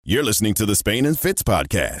You're listening to the Spain and Fitz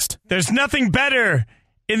podcast. There's nothing better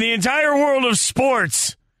in the entire world of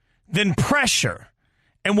sports than pressure.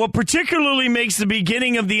 And what particularly makes the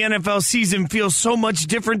beginning of the NFL season feel so much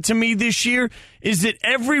different to me this year is that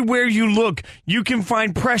everywhere you look, you can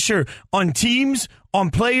find pressure on teams,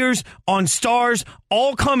 on players, on stars,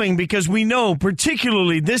 all coming because we know,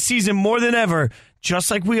 particularly this season more than ever,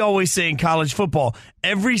 just like we always say in college football,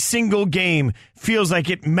 every single game feels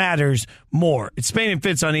like it matters more. It's Spain and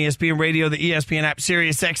Fitz on ESPN Radio, the ESPN app,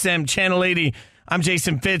 Sirius XM, Channel 80. I'm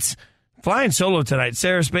Jason Fitz. Flying solo tonight.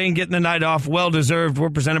 Sarah Spain getting the night off. Well-deserved.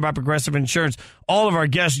 We're presented by Progressive Insurance. All of our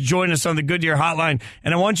guests join us on the Goodyear Hotline.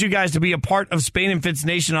 And I want you guys to be a part of Spain and Fitz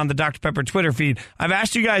Nation on the Dr. Pepper Twitter feed. I've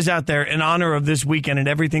asked you guys out there in honor of this weekend and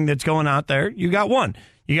everything that's going out there. You got one.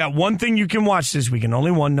 You got one thing you can watch this weekend.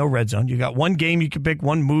 Only one, no red zone. You got one game you can pick,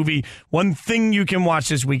 one movie, one thing you can watch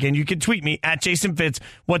this weekend. You can tweet me at Jason Fitz.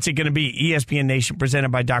 What's it going to be? ESPN Nation presented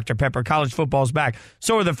by Dr. Pepper. College football's back.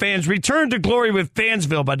 So are the fans. Return to glory with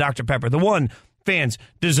Fansville by Dr. Pepper. The one fans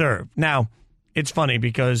deserve. Now, it's funny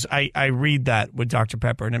because I read that with Dr.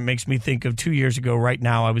 Pepper, and it makes me think of 2 years ago right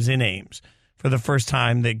now. I was in Ames for the first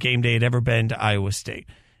time that game day had ever been to Iowa State.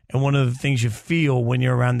 And one of the things you feel when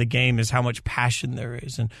you're around the game is how much passion there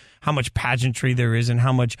is and how much pageantry there is and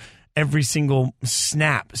how much every single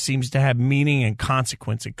snap seems to have meaning and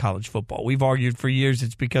consequence in college football. We've argued for years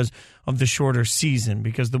it's because of the shorter season,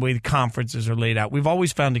 because the way the conferences are laid out. We've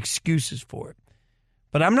always found excuses for it.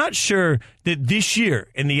 But I'm not sure that this year,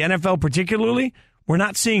 in the NFL particularly, we're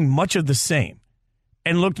not seeing much of the same.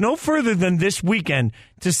 And look no further than this weekend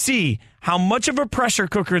to see how much of a pressure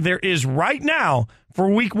cooker there is right now for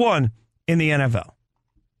week one in the NFL.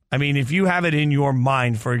 I mean, if you have it in your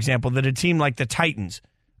mind, for example, that a team like the Titans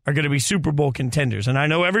are going to be Super Bowl contenders, and I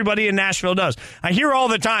know everybody in Nashville does. I hear all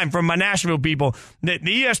the time from my Nashville people that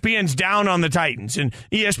the ESPN's down on the Titans, and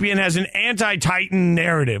ESPN has an anti-Titan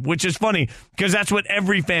narrative, which is funny because that's what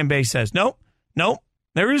every fan base says. No,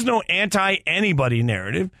 there is no anti-anybody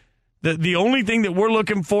narrative. The only thing that we're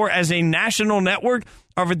looking for as a national network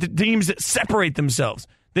are the teams that separate themselves,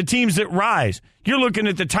 the teams that rise. You're looking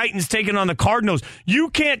at the Titans taking on the Cardinals. You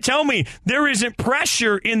can't tell me there isn't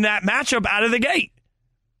pressure in that matchup out of the gate.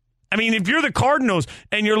 I mean, if you're the Cardinals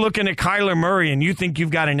and you're looking at Kyler Murray and you think you've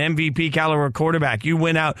got an MVP caliber quarterback, you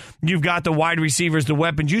went out, you've got the wide receivers, the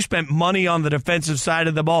weapons, you spent money on the defensive side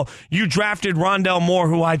of the ball. You drafted Rondale Moore,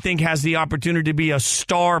 who I think has the opportunity to be a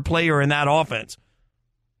star player in that offense.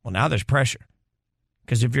 Well, now there's pressure.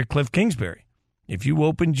 Because if you're Cliff Kingsbury, if you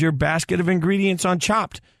opened your basket of ingredients on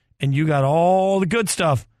Chopped and you got all the good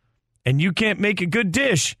stuff and you can't make a good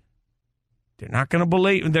dish, they're not going to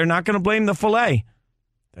blame the filet.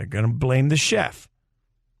 They're going to blame the chef.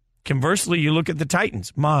 Conversely, you look at the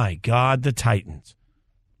Titans. My God, the Titans.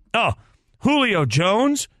 Oh, Julio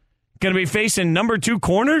Jones going to be facing number 2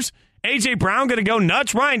 corners. A.J. Brown going to go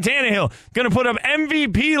nuts. Ryan Tannehill going to put up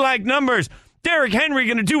MVP-like numbers. Derrick Henry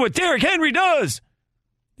going to do what Derrick Henry does.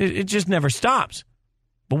 It just never stops.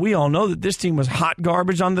 But we all know that this team was hot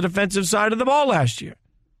garbage on the defensive side of the ball last year.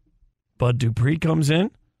 Bud Dupree comes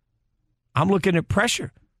in. I'm looking at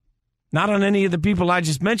pressure. Not on any of the people I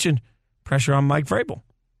just mentioned. Pressure on Mike Vrabel.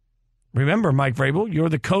 Remember, Mike Vrabel, you're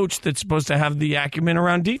the coach that's supposed to have the acumen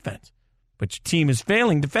around defense. But your team is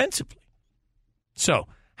failing defensively. So,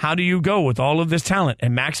 how do you go with all of this talent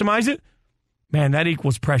and maximize it? Man, that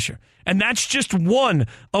equals pressure. And that's just one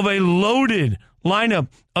of a loaded lineup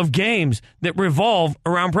of games that revolve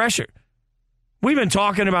around pressure. We've been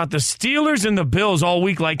talking about the Steelers and the Bills all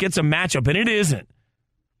week like it's a matchup, and it isn't.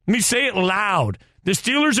 Let me say it loud. The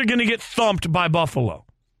Steelers are going to get thumped by Buffalo.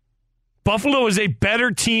 Buffalo is a better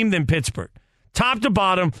team than Pittsburgh. Top to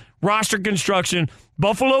bottom, roster construction,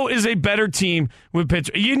 Buffalo is a better team with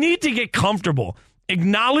Pittsburgh. You need to get comfortable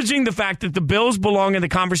acknowledging the fact that the Bills belong in the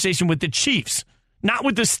conversation with the Chiefs, not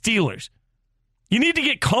with the Steelers. You need to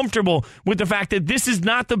get comfortable with the fact that this is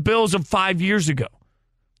not the Bills of 5 years ago.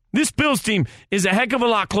 This Bills team is a heck of a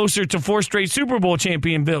lot closer to 4 straight Super Bowl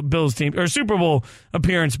champion Bills team, or Super Bowl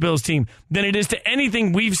appearance Bills team, than it is to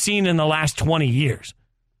anything we've seen in the last 20 years.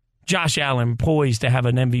 Josh Allen poised to have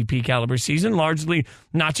an MVP caliber season, largely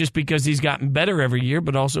not just because he's gotten better every year,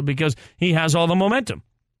 but also because he has all the momentum.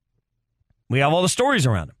 We have all the stories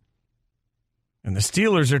around him. And the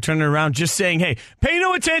Steelers are turning around just saying, hey, pay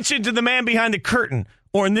no attention to the man behind the curtain,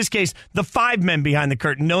 or in this case, the 5 men behind the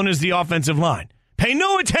curtain, known as the offensive line. Pay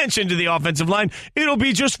no attention to the offensive line. It'll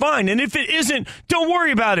be just fine. And if it isn't, don't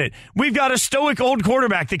worry about it. We've got a stoic old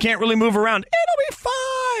quarterback that can't really move around. It'll be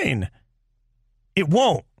fine. It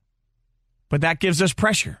won't. But that gives us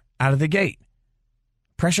pressure out of the gate.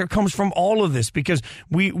 Pressure comes from all of this because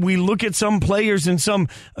we look at some players and some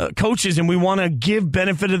coaches and we want to give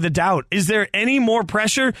benefit of the doubt. Is there any more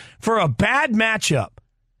pressure for a bad matchup?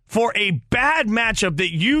 For a bad matchup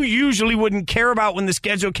that you usually wouldn't care about when the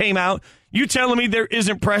schedule came out? You telling me there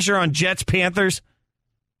isn't pressure on Jets-Panthers?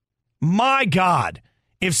 My God,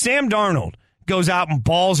 if Sam Darnold goes out and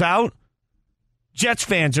balls out, Jets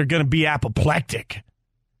fans are going to be apoplectic.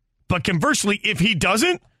 But conversely, if he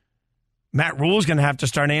doesn't, Matt Rule is going to have to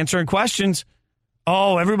start answering questions.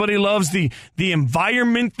 Oh, everybody loves the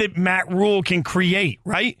environment that Matt Rule can create,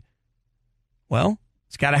 right? Well,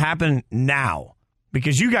 it's got to happen now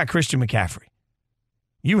because you got Christian McCaffrey.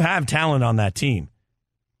 You have talent on that team.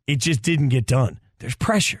 It just didn't get done. There's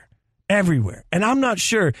pressure everywhere. And I'm not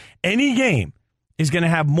sure any game is going to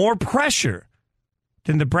have more pressure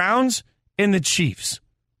than the Browns and the Chiefs.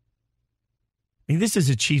 I mean, this is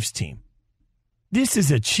a Chiefs team. This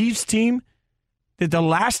is a Chiefs team that the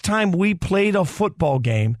last time we played a football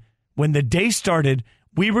game, when the day started,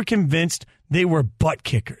 we were convinced they were butt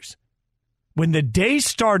kickers. When the day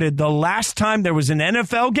started, the last time there was an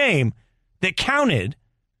NFL game that counted,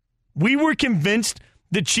 we were convinced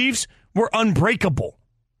the Chiefs were unbreakable,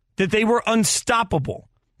 that they were unstoppable,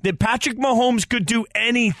 that Patrick Mahomes could do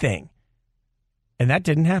anything. And that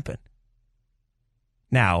didn't happen.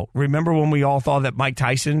 Now, remember when we all thought that Mike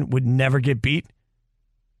Tyson would never get beat?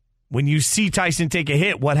 When you see Tyson take a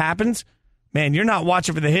hit, what happens? Man, you're not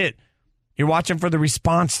watching for the hit. You're watching for the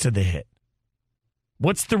response to the hit.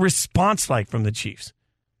 What's the response like from the Chiefs?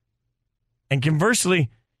 And conversely,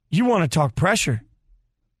 you want to talk pressure.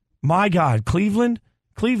 My God, Cleveland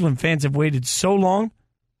fans have waited so long.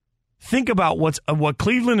 Think about what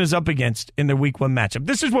Cleveland is up against in their Week 1 matchup.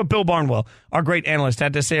 This is what Bill Barnwell, our great analyst,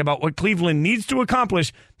 had to say about what Cleveland needs to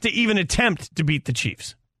accomplish to even attempt to beat the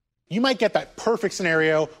Chiefs. You might get that perfect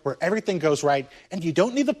scenario where everything goes right and you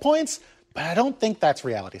don't need the points, but I don't think that's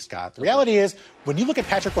reality, Scott. The reality is, when you look at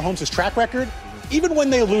Patrick Mahomes' track record, even when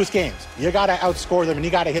they lose games, you got to outscore them and you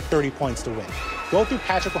got to hit 30 points to win. Go through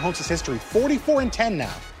Patrick Mahomes' history, 44-10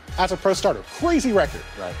 now as a pro starter. Crazy record.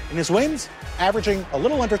 Right. In his wins, averaging a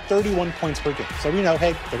little under 31 points per game. So we know,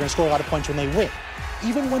 hey, they're going to score a lot of points when they win.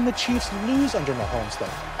 Even when the Chiefs lose under Mahomes, though,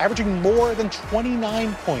 averaging more than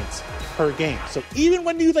 29 points per game. So even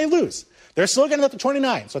when they lose, they're still going to get to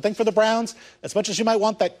 29. So I think for the Browns, as much as you might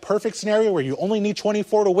want that perfect scenario where you only need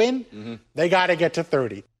 24 to win, they got to get to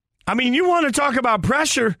 30. I mean, you want to talk about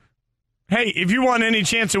pressure? Hey, if you want any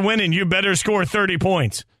chance of winning, you better score 30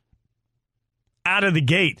 points. Out of the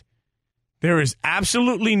gate, there is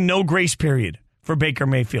absolutely no grace period for Baker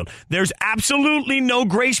Mayfield. There's absolutely no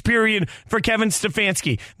grace period for Kevin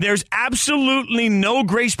Stefanski. There's absolutely no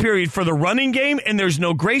grace period for the running game, and there's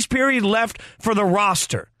no grace period left for the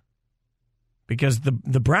roster. Because the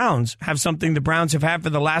Browns have something the Browns have had for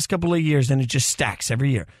the last couple of years, and it just stacks every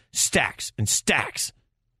year. Stacks and stacks.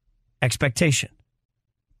 Expectation.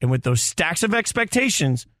 And with those stacks of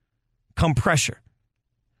expectations come pressure.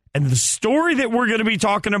 And the story that we're going to be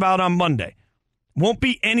talking about on Monday won't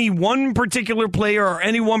be any one particular player or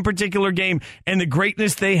any one particular game and the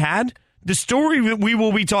greatness they had. The story that we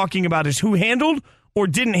will be talking about is who handled or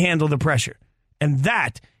didn't handle the pressure. And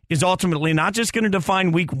that is ultimately not just going to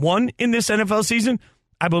define Week 1 in this NFL season.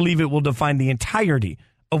 I believe it will define the entirety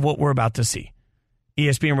of what we're about to see.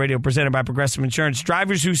 ESPN Radio presented by Progressive Insurance.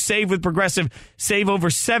 Drivers who save with Progressive save over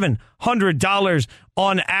 $700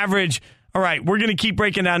 on average. All right, we're going to keep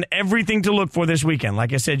breaking down everything to look for this weekend.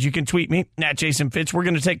 Like I said, you can tweet me, @JasonFitz. We're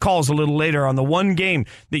going to take calls a little later on the one game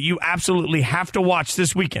that you absolutely have to watch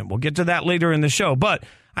this weekend. We'll get to that later in the show. But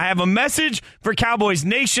I have a message for Cowboys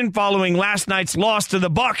Nation following last night's loss to the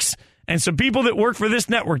Bucs and some people that work for this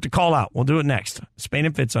network to call out. We'll do it next. Spain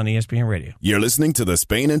and Fitz on ESPN Radio. You're listening to the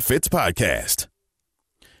Spain and Fitz podcast.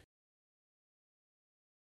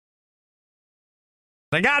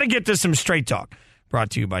 I got to get to some Straight Talk. Brought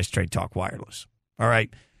to you by Straight Talk Wireless. All right.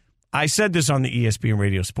 I said this on the ESPN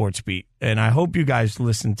Radio Sports Beat, and I hope you guys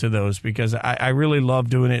listen to those because I really love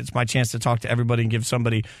doing it. It's my chance to talk to everybody and give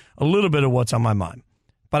somebody a little bit of what's on my mind.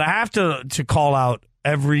 But I have to call out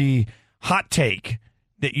every hot take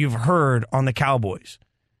that you've heard on the Cowboys,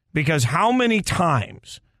 because how many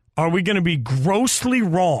times are we going to be grossly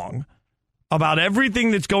wrong about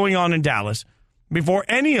everything that's going on in Dallas before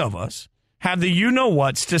any of us have the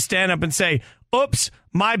you-know-whats to stand up and say, oops,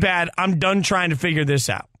 my bad, I'm done trying to figure this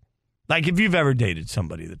out. Like if you've ever dated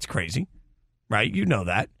somebody that's crazy, right? You know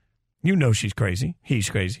that. You know she's crazy. He's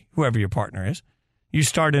crazy. Whoever your partner is. You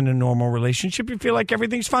start in a normal relationship, you feel like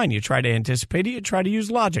everything's fine. You try to anticipate it, you try to use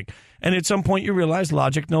logic. And at some point you realize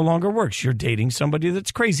logic no longer works. You're dating somebody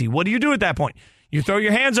that's crazy. What do you do at that point? You throw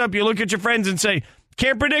your hands up, you look at your friends and say,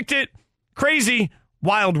 Can't predict it. Crazy,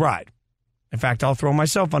 wild ride. In fact, I'll throw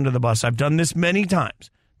myself under the bus. I've done this many times.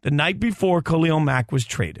 The night before Khalil Mack was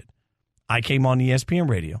traded, I came on ESPN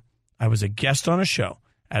Radio. I was a guest on a show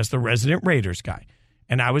as the resident Raiders guy,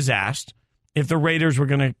 and I was asked if the Raiders were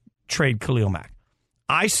going to trade Khalil Mack.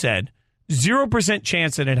 I said 0%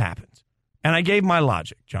 chance that it happens, and I gave my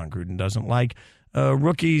logic. John Gruden doesn't like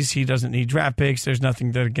rookies. He doesn't need draft picks. There's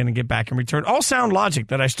nothing they're going to get back in return. All sound logic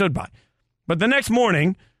that I stood by. But the next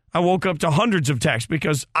morning, I woke up to hundreds of texts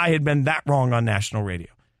because I had been that wrong on national radio.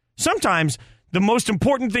 Sometimes the most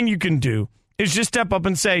important thing you can do is just step up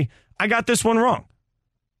and say, I got this one wrong.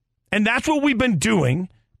 And that's what we've been doing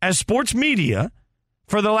as sports media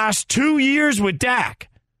for the last 2 years with Dak.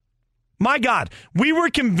 My God, we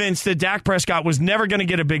were convinced that Dak Prescott was never going to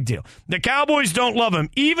get a big deal. The Cowboys don't love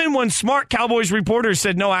him. Even when smart Cowboys reporters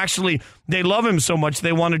said, no, actually, they love him so much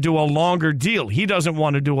they want to do a longer deal. He doesn't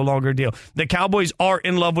want to do a longer deal. The Cowboys are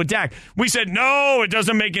in love with Dak. We said, no, it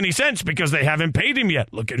doesn't make any sense because they haven't paid him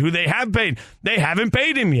yet. Look at who they have paid. They haven't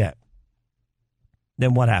paid him yet.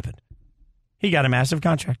 Then what happened? He got a massive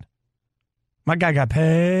contract. My guy got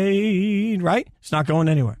paid, right? It's not going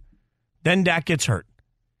anywhere. Then Dak gets hurt.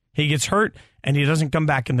 He gets hurt, and he doesn't come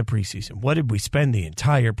back in the preseason. What did we spend the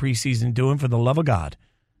entire preseason doing, for the love of God?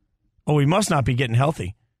 Oh, he must not be getting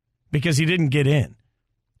healthy because he didn't get in.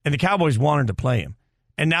 And the Cowboys wanted to play him.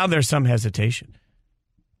 And now there's some hesitation.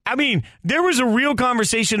 I mean, there was a real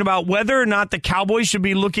conversation about whether or not the Cowboys should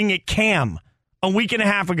be looking at Cam a week and a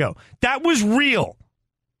half ago. That was real.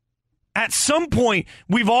 At some point,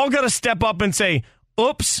 we've all got to step up and say,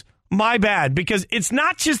 oops, my bad, because it's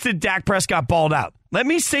not just that Dak Prescott balled out. Let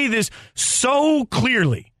me say this so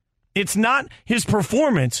clearly. It's not his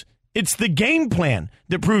performance. It's the game plan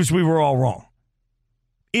that proves we were all wrong.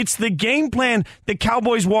 It's the game plan the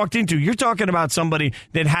Cowboys walked into. You're talking about somebody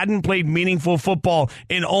that hadn't played meaningful football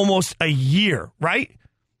in almost a year, right?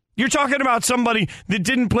 You're talking about somebody that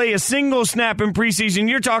didn't play a single snap in preseason.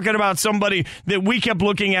 You're talking about somebody that we kept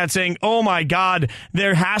looking at saying, oh my God,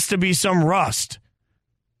 there has to be some rust.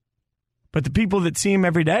 But the people that see him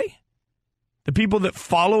every day, the people that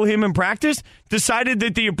follow him in practice, decided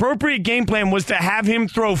that the appropriate game plan was to have him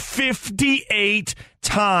throw 58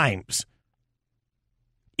 times.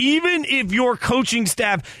 Even if your coaching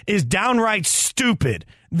staff is downright stupid,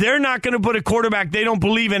 they're not going to put a quarterback they don't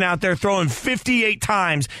believe in out there throwing 58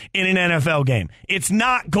 times in an NFL game. It's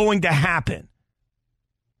not going to happen.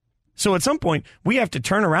 So at some point, we have to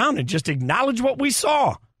turn around and just acknowledge what we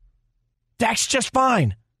saw. Dak's just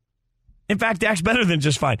fine. In fact, Dak's better than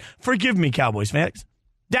just fine. Forgive me, Cowboys fans.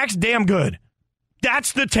 Dak's damn good.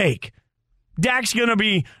 That's the take. Dak's going to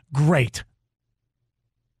be great.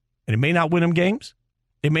 And it may not win him games.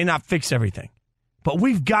 It may not fix everything. But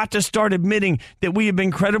we've got to start admitting that we have been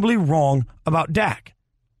incredibly wrong about Dak.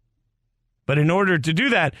 But in order to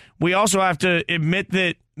do that, we also have to admit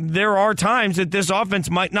that there are times that this offense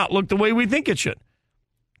might not look the way we think it should.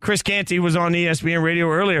 Chris Canty was on ESPN Radio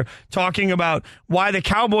earlier talking about why the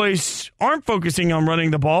Cowboys aren't focusing on running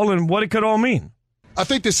the ball and what it could all mean. I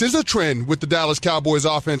think this is a trend with the Dallas Cowboys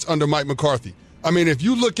offense under Mike McCarthy. I mean, if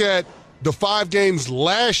you look at the 5 games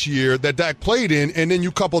last year that Dak played in, and then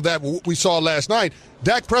you couple that with what we saw last night,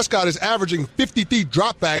 Dak Prescott is averaging 53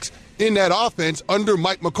 dropbacks in that offense under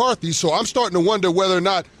Mike McCarthy. So I'm starting to wonder whether or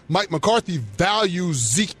not Mike McCarthy values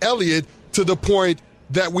Zeke Elliott to the point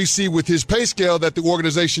that we see with his pay scale that the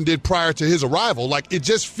organization did prior to his arrival. Like, it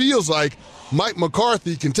just feels like Mike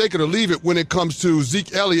McCarthy can take it or leave it when it comes to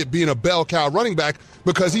Zeke Elliott being a bell cow running back,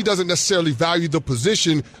 because he doesn't necessarily value the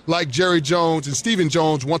position like Jerry Jones and Stephen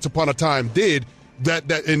Jones once upon a time did,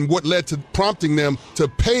 that and what led to prompting them to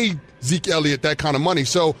pay Zeke Elliott that kind of money.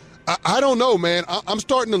 So I don't know, man. I'm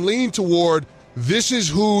starting to lean toward this is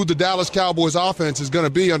who the Dallas Cowboys offense is going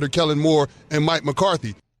to be under Kellen Moore and Mike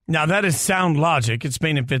McCarthy. Now, that is sound logic. It's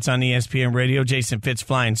Spain and Fitz on ESPN Radio. Jason Fitz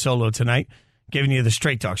flying solo tonight, giving you the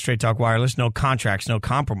Straight Talk Wireless, no contracts, no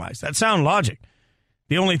compromise. That's sound logic.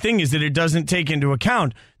 The only thing is that it doesn't take into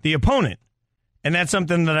account the opponent. And that's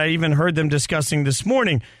something that I even heard them discussing this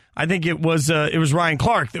morning. I think it was Ryan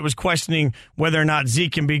Clark that was questioning whether or not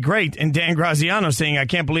Zeke can be great, and Dan Graziano saying, I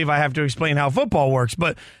can't believe I have to explain how football works.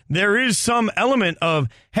 But there is some element of,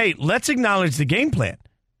 hey, let's acknowledge the game plan.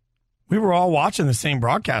 We were all watching the same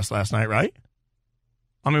broadcast last night, right?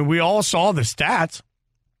 I mean, we all saw the stats.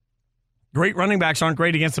 Great running backs aren't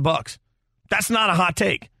great against the Bucs. That's not a hot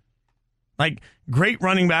take. Like, great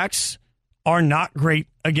running backs are not great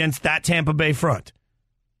against that Tampa Bay front.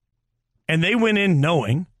 And they went in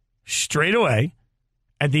knowing straight away,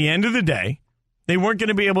 at the end of the day, they weren't going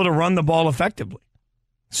to be able to run the ball effectively.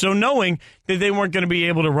 So knowing that they weren't going to be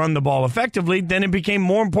able to run the ball effectively, then it became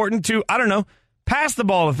more important to, pass the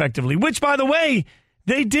ball effectively, which, by the way,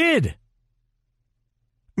 they did.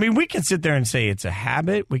 I mean, we can sit there and say it's a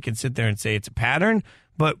habit. We can sit there and say it's a pattern.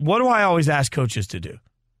 But what do I always ask coaches to do?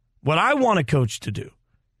 What I want a coach to do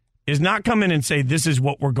is not come in and say, this is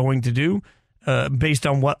what we're going to do based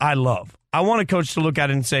on what I love. I want a coach to look at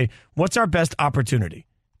it and say, what's our best opportunity?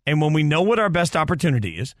 And when we know what our best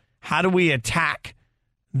opportunity is, how do we attack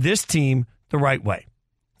this team the right way?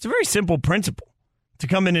 It's a very simple principle to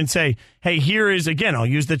come in and say, hey, here is, again, I'll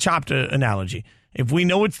use the chopped analogy. If we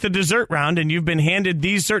know it's the dessert round and you've been handed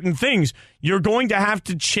these certain things, you're going to have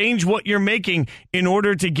to change what you're making in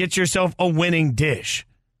order to get yourself a winning dish.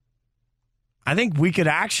 I think we could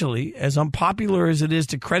actually, as unpopular as it is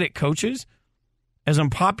to credit coaches, as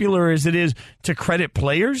unpopular as it is to credit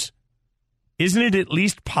players, isn't it at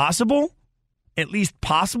least possible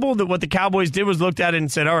that what the Cowboys did was looked at it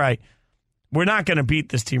and said, all right, we're not going to beat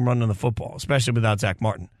this team running the football, especially without Zach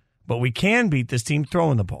Martin, but we can beat this team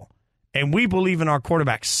throwing the ball. And we believe in our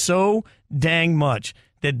quarterback so dang much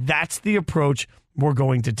that that's the approach we're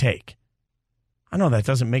going to take. I know that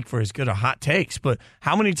doesn't make for as good a hot takes, but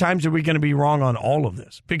how many times are we going to be wrong on all of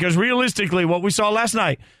this? Because realistically, what we saw last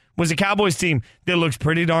night was a Cowboys team that looks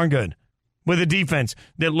pretty darn good, with a defense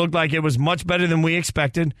that looked like it was much better than we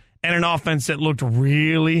expected, and an offense that looked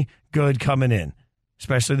really good coming in,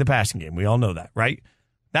 especially the passing game. We all know that, right?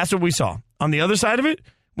 That's what we saw. On the other side of it,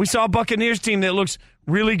 we saw a Buccaneers team that looks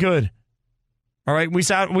really good. All right, we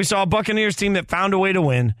saw a Buccaneers team that found a way to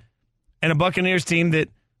win, and a Buccaneers team that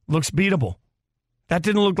looks beatable. That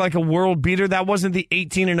didn't look like a world beater. That wasn't the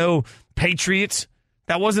 18-0 Patriots.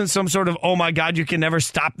 That wasn't some sort of, oh my God, you can never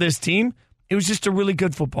stop this team. It was just a really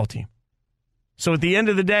good football team. So at the end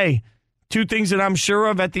of the day, two things that I'm sure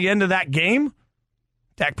of at the end of that game,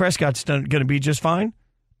 Dak Prescott's going to be just fine.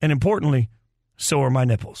 And importantly, so are my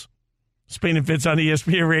nipples. Spain and Fitz on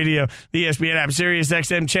ESPN Radio, the ESPN app, Sirius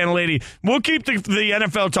XM, Channel 80. We'll keep the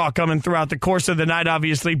NFL talk coming throughout the course of the night,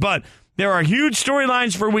 obviously, but there are huge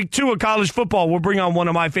storylines for week 2 of college football. We'll bring on one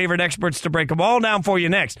of my favorite experts to break them all down for you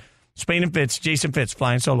next. Spain and Fitz, Jason Fitz,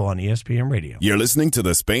 flying solo on ESPN Radio. You're listening to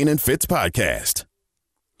the Spain and Fitz podcast.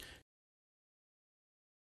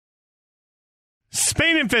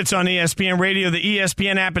 Spain and Fitz on ESPN Radio, the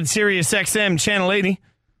ESPN app, and Sirius XM, Channel 80.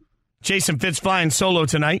 Jason Fitz flying solo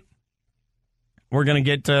tonight. We're going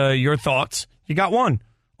to get your thoughts. You got one.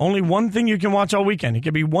 Only one thing you can watch all weekend. It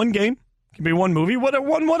could be one game. It could be one movie,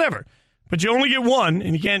 whatever. But you only get one,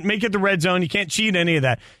 and you can't make it the red zone. You can't cheat any of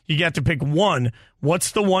that. You got to pick one.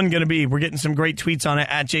 What's the one going to be? We're getting some great tweets on it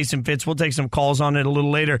at Jason Fitz. We'll take some calls on it a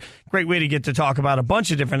little later. Great way to get to talk about a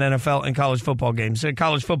bunch of different NFL and college football games.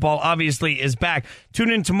 College football obviously is back.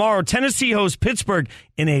 Tune in tomorrow. Tennessee hosts Pittsburgh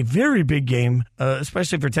in a very big game,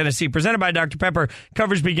 especially for Tennessee. Presented by Dr. Pepper.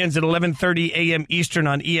 Coverage begins at 11:30 a.m. Eastern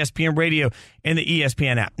on ESPN Radio and the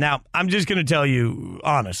ESPN app. Now, I'm just going to tell you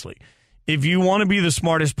honestly, if you want to be the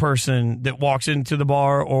smartest person that walks into the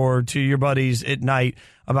bar or to your buddies at night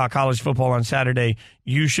about college football on Saturday,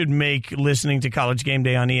 you should make listening to College Game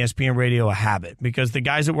Day on ESPN Radio a habit, because the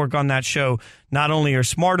guys that work on that show not only are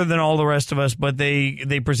smarter than all the rest of us, but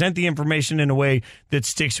they present the information in a way that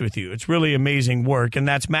sticks with you. It's really amazing work, and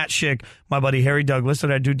that's Matt Schick, my buddy Harry Douglas,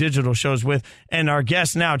 that I do digital shows with, and our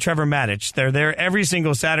guest now, Trevor Matich. They're there every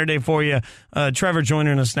single Saturday for you. Trevor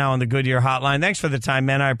joining us now on the Goodyear Hotline. Thanks for the time,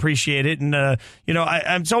 man. I appreciate it. And,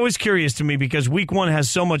 it's always curious to me because week 1 has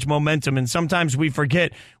so much momentum, and sometimes we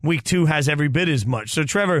forget week 2 has every bit as much. So,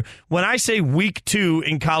 Trevor, when I say week 2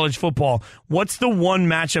 in college football, what's the one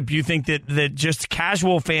matchup you think that just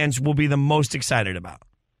casual fans will be the most excited about?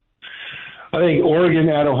 I think Oregon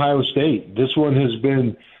at Ohio State. This one has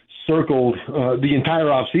been circled the entire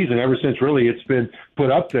offseason, ever since really it's been put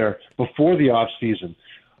up there before the offseason.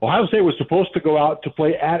 Ohio State was supposed to go out to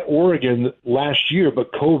play at Oregon last year,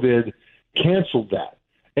 but COVID canceled that.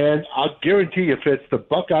 And I'll guarantee you, Fitz, the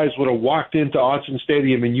Buckeyes would have walked into Autzen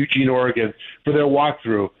Stadium in Eugene, Oregon for their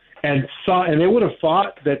walkthrough and they would have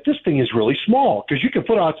thought that this thing is really small, because you can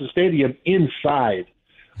put Autzen Stadium inside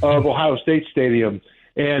of Ohio State Stadium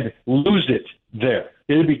and lose it there.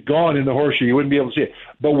 It would be gone in the horseshoe. You wouldn't be able to see it.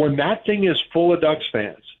 But when that thing is full of Ducks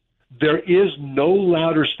fans, there is no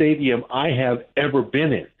louder stadium I have ever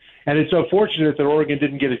been in. And it's unfortunate that Oregon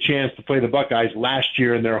didn't get a chance to play the Buckeyes last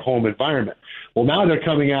year in their home environment. Well, now they're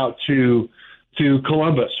coming out to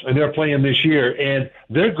Columbus, and they're playing this year, and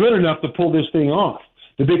they're good enough to pull this thing off.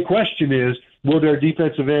 The big question is, will their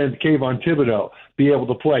defensive end, Kayvon Thibodeau, be able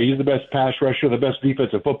to play? He's the best pass rusher, the best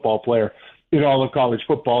defensive football player in all of college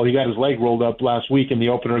football. He got his leg rolled up last week in the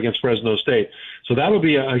opener against Fresno State. So that would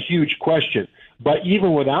be a huge question. But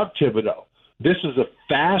even without Thibodeau, this is a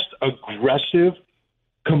fast, aggressive,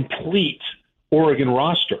 complete Oregon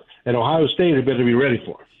roster, and Ohio State had better be ready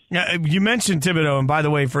for it. You mentioned Thibodeau, and by the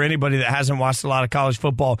way, for anybody that hasn't watched a lot of college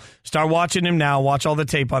football, start watching him now. Watch all the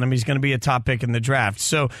tape on him. He's going to be a top pick in the draft.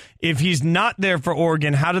 So if he's not there for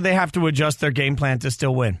Oregon, how do they have to adjust their game plan to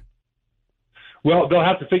still win? Well, they'll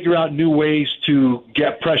have to figure out new ways to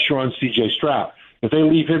get pressure on C.J. Stroud. If they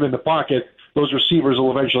leave him in the pocket, those receivers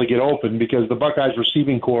will eventually get open because the Buckeyes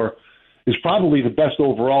receiving corps is probably the best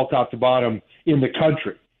overall top to bottom in the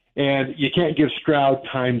country. And you can't give Stroud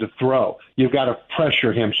time to throw. You've got to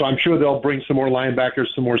pressure him. So I'm sure they'll bring some more linebackers,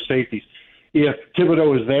 some more safeties. If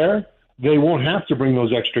Thibodeau is there, they won't have to bring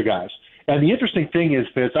those extra guys. And the interesting thing is,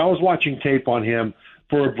 Fitz, I was watching tape on him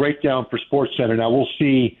for a breakdown for SportsCenter. Now, we'll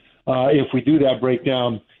see if we do that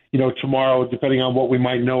breakdown, tomorrow, depending on what we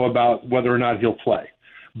might know about whether or not he'll play.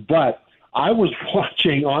 But I was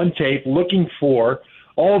watching on tape, looking for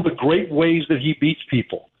all the great ways that he beats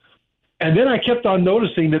people. And then I kept on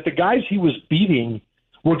noticing that the guys he was beating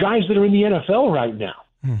were guys that are in the NFL right now.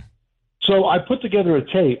 So I put together a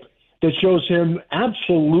tape that shows him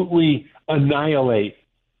absolutely annihilate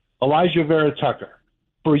Elijah Vera Tucker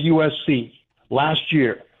for USC last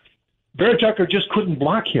year. Vera Tucker just couldn't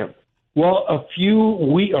block him. Well, a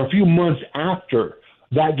few months after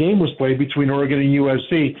that game was played between Oregon and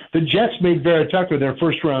USC, the Jets made Vera Tucker their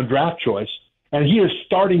first-round draft choice, and he is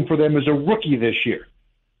starting for them as a rookie this year.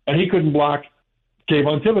 And he couldn't block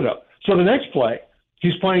Kayvon Thibodeau. So the next play,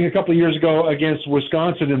 he's playing a couple of years ago against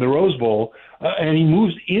Wisconsin in the Rose Bowl, and he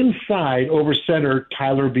moves inside over center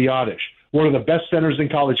Tyler Biadasz, one of the best centers in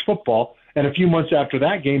college football. And a few months after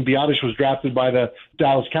that game, Biadasz was drafted by the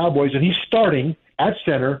Dallas Cowboys, and he's starting at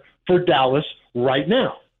center for Dallas right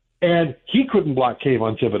now. And he couldn't block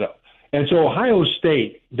Kayvon Thibodeau. And so Ohio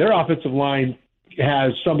State, their offensive line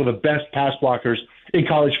has some of the best pass blockers in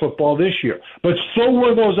college football this year. But so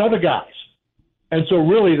were those other guys. And so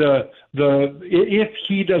really if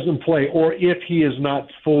he doesn't play or if he is not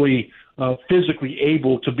fully physically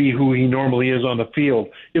able to be who he normally is on the field,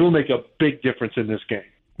 it'll make a big difference in this game.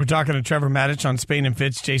 We're talking to Trevor Matich on Spain and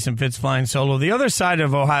Fitz, Jason Fitz flying solo. The other side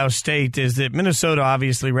of Ohio State is that Minnesota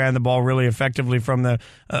obviously ran the ball really effectively from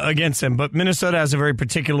against them, but Minnesota has a very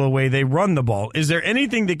particular way they run the ball. Is there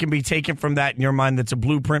anything that can be taken from that in your mind that's a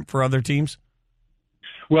blueprint for other teams?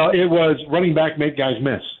 Well, it was running back make guys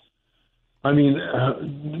miss. I mean,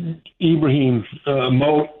 Ibrahim, I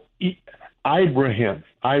want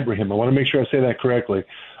to make sure I say that correctly.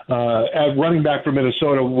 At running back for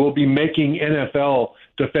Minnesota will be making NFL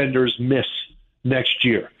defenders miss next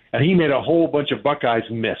year. And he made a whole bunch of Buckeyes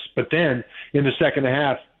miss. But then in the second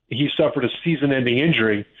half, he suffered a season-ending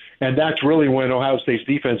injury, and that's really when Ohio State's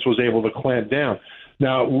defense was able to clamp down.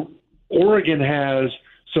 Now, Oregon has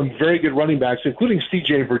some very good running backs, including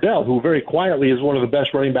C.J. Verdell, who very quietly is one of the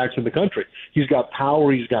best running backs in the country. He's got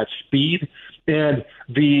power, he's got speed, and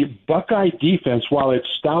the Buckeye defense, while it's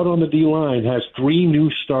stout on the D-line, has 3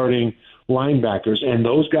 new starting linebackers, and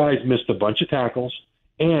those guys missed a bunch of tackles,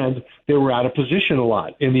 and they were out of position a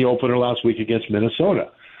lot in the opener last week against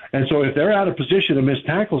Minnesota. And so if they're out of position and miss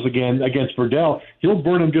tackles again against Verdell, he'll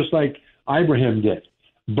burn them just like Ibrahim did.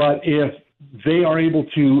 But if they are able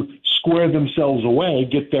to square themselves away,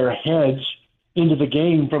 get their heads into the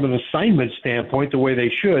game from an assignment standpoint the way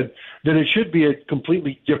they should, then it should be a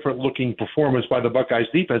completely different looking performance by the Buckeyes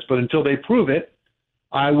defense. But until they prove it,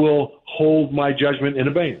 I will hold my judgment in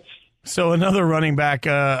abeyance. So another running back,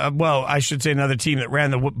 I should say another team that ran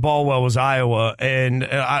the ball well was Iowa. And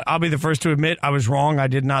I'll be the first to admit I was wrong. I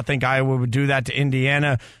did not think Iowa would do that to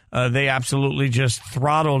Indiana. They absolutely just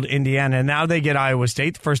throttled Indiana. And now they get Iowa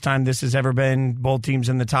State. The first time this has ever been both teams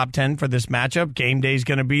in the top 10 for this matchup. Game day is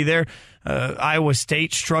going to be there. Iowa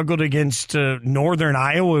State struggled against Northern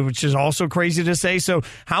Iowa, which is also crazy to say. So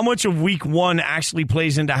how much of week 1 actually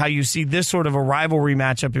plays into how you see this sort of a rivalry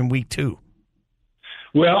matchup in week 2?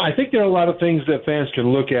 Well, I think there are a lot of things that fans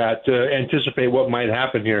can look at to anticipate what might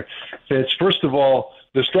happen here. It's, first of all,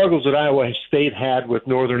 the struggles that Iowa State had with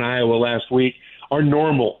Northern Iowa last week are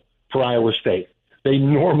normal for Iowa State. They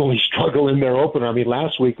normally struggle in their opener. I mean,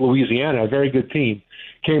 last week, Louisiana, a very good team,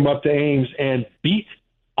 came up to Ames and beat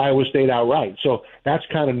Iowa State outright. So that's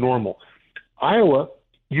kind of normal. Iowa,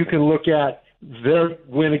 you can look at their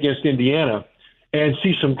win against Indiana and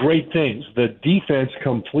see some great things. The defense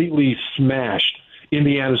completely smashed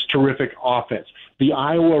Indiana's terrific offense. The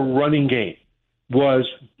Iowa running game was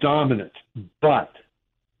dominant, but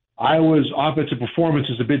Iowa's offensive performance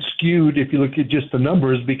is a bit skewed if you look at just the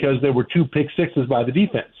numbers because there were 2 pick sixes by the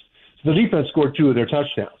defense. So the defense scored 2 of their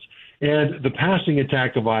touchdowns. And the passing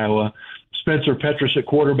attack of Iowa, Spencer Petras at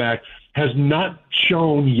quarterback, has not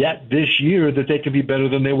shown yet this year that they can be better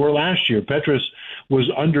than they were last year. Petras was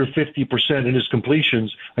under 50% in his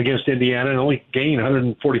completions against Indiana and only gained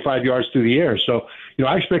 145 yards through the air. So,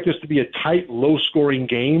 I expect this to be a tight, low-scoring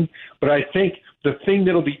game. But I think the thing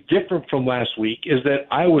that'll be different from last week is that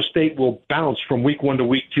Iowa State will bounce from week 1 to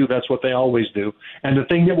week 2. That's what they always do. And the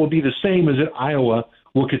thing that will be the same is that Iowa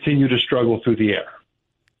will continue to struggle through the air.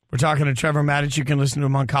 We're talking to Trevor Matich. You can listen to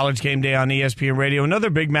him on College Game Day on ESPN Radio. Another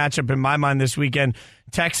big matchup in my mind this weekend.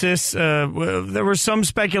 Texas, there was some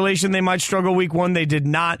speculation they might struggle week 1. They did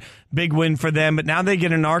not. Big win for them. But now they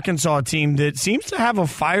get an Arkansas team that seems to have a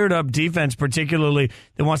fired-up defense, particularly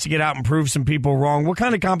that wants to get out and prove some people wrong. What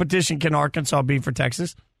kind of competition can Arkansas be for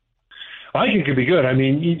Texas? I think it could be good. I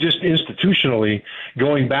mean, you just institutionally,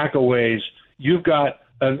 going back a ways, you've got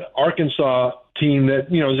an Arkansas team that,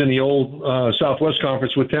 is in the old Southwest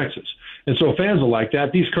Conference with Texas. And so fans will like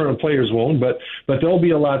that. These current players won't, but there'll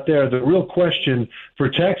be a lot there. The real question for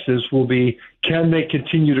Texas will be, can they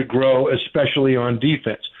continue to grow, especially on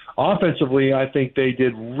defense? Offensively, I think they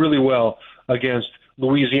did really well against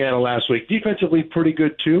Louisiana last week. Defensively, pretty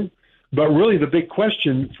good too. But really the big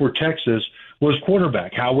question for Texas was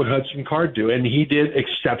quarterback. How would Hudson Card do? And he did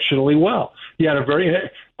exceptionally well. He had a very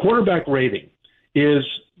quarterback rating is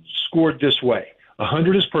scored this way.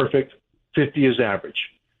 100 is perfect, 50 is average.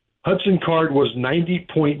 Hudson Card was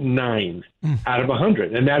 90.9 out of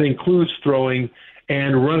 100, and that includes throwing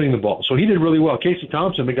and running the ball. So he did really well. Casey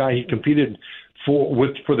Thompson, the guy he competed for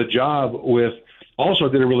the job with, also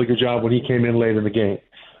did a really good job when he came in late in the game.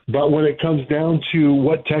 But when it comes down to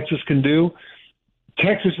what Texas can do,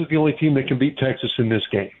 Texas is the only team that can beat Texas in this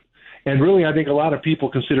game. And really, I think a lot of people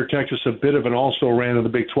consider Texas a bit of an also-ran of the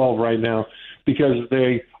Big 12 right now because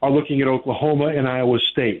they are looking at Oklahoma and Iowa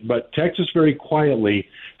State. But Texas very quietly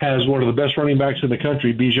has one of the best running backs in the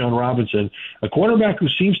country, Bijan Robinson, a quarterback who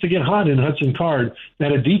seems to get hot in Hudson Card,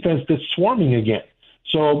 and a defense that's swarming again.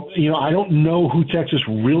 So, I don't know who Texas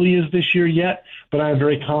really is this year yet, but I am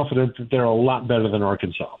very confident that they're a lot better than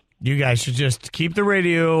Arkansas. You guys should just keep the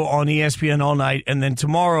radio on ESPN all night, and then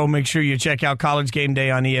tomorrow make sure you check out College Game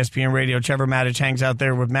Day on ESPN Radio. Trevor Matich hangs out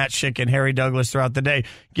there with Matt Schick and Harry Douglas throughout the day.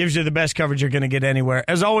 Gives you the best coverage you're going to get anywhere.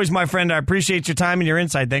 As always, my friend, I appreciate your time and your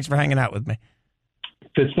insight. Thanks for hanging out with me.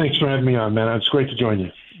 Fitz, thanks for having me on, man. It's great to join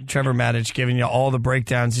you. Trevor Matich giving you all the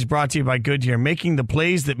breakdowns. He's brought to you by Goodyear, making the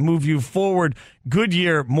plays that move you forward.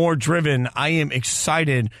 Goodyear, more driven. I am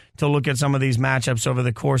excited to look at some of these matchups over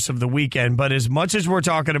the course of the weekend. But as much as we're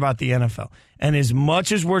talking about the NFL and as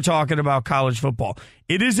much as we're talking about college football,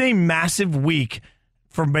 it is a massive week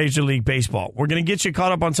for Major League Baseball. We're going to get you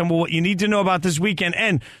caught up on some of what you need to know about this weekend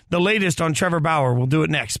and the latest on Trevor Bauer. We'll do it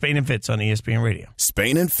next. Spain and Fitz on ESPN Radio.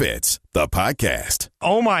 Spain and Fitz, the podcast.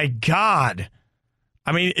 Oh, my God.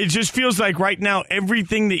 I mean, it just feels like right now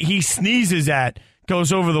everything that he sneezes at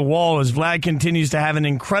goes over the wall as Vlad continues to have an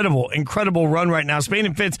incredible run right now. Spain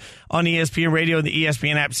and Fitz on ESPN Radio, the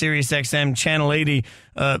ESPN app, Sirius XM, Channel 80.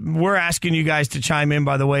 We're asking you guys to chime in,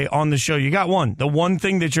 by the way, on the show. You got the one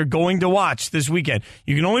thing that you're going to watch this weekend.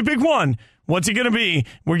 You can only pick one. What's it going to be?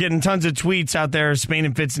 We're getting tons of tweets out there. Spain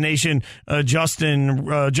and Fitz Nation. Justin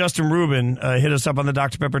Rubin hit us up on the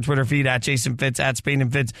Dr. Pepper Twitter feed at Jason Fitz, at Spain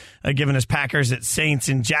and Fitz, giving us Packers at Saints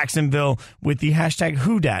in Jacksonville with the hashtag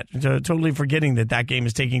WhoDat. Totally forgetting that game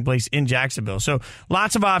is taking place in Jacksonville. So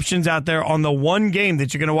lots of options out there on the one game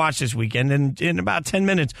that you're going to watch this weekend. And in about 10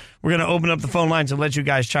 minutes, we're going to open up the phone lines and let you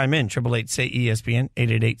guys chime in. 888-SAY-ESPN,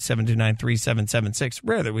 888-729-3776.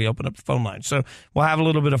 Rare that we open up the phone line. So we'll have a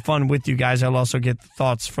little bit of fun with you guys. I'll also get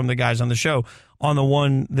thoughts from the guys on the show on the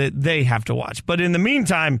one that they have to watch. But in the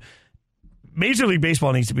meantime, Major League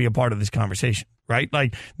Baseball needs to be a part of this conversation, right?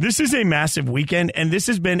 Like, this is a massive weekend, and this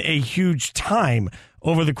has been a huge time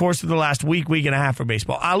over the course of the last week and a half for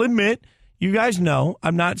baseball. I'll admit, you guys know,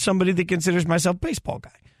 I'm not somebody that considers myself a baseball guy.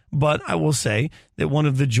 But I will say that one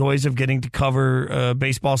of the joys of getting to cover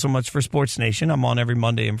baseball so much for Sports Nation, I'm on every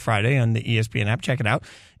Monday and Friday on the ESPN app, check it out,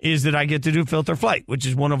 is that I get to do Filter Flight, which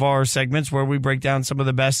is one of our segments where we break down some of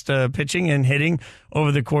the best pitching and hitting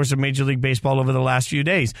over the course of Major League Baseball over the last few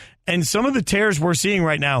days. And some of the tears we're seeing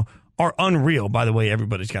right now are unreal. By the way,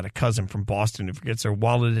 everybody's got a cousin from Boston who forgets their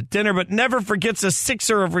wallet at dinner, but never forgets a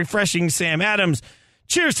sixer of refreshing Sam Adams.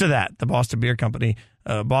 Cheers to that. The Boston Beer Company,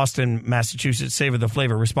 Boston, Massachusetts, savor the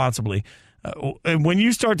flavor responsibly. When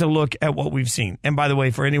you start to look at what we've seen, and by the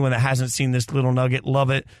way, for anyone that hasn't seen this little nugget, love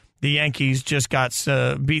it. The Yankees just got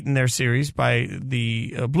beaten their series by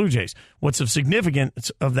the Blue Jays. What's of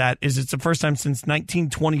significance of that is it's the first time since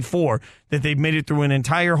 1924 that they've made it through an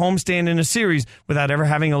entire homestand in a series without ever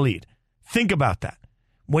having a lead. Think about that.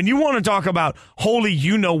 When you want to talk about, holy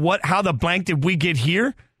you know what, how the blank did we get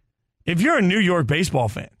here? If you're a New York baseball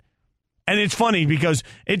fan, and it's funny because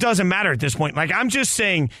it doesn't matter at this point. Like, I'm just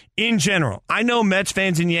saying in general, I know Mets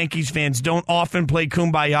fans and Yankees fans don't often play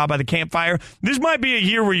Kumbaya by the campfire. This might be a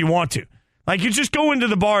year where you want to. Like, you just go into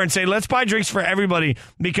the bar and say, let's buy drinks for everybody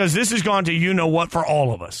because this has gone to you-know-what for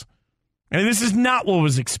all of us. And this is not what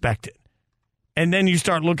was expected. And then you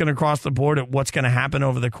start looking across the board at what's going to happen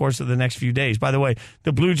over the course of the next few days. By the way,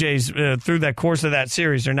 the Blue Jays, through that course of that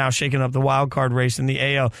series, are now shaking up the wild card race in the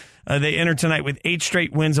AL. They enter tonight with 8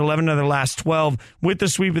 straight wins, 11 of their last 12. With the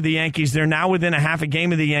sweep of the Yankees, they're now within a half a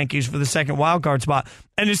game of the Yankees for the second wild card spot.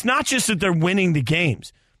 And it's not just that they're winning the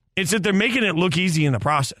games. It's that they're making it look easy in the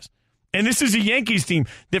process. And this is a Yankees team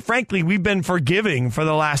that, frankly, we've been forgiving for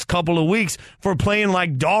the last couple of weeks for playing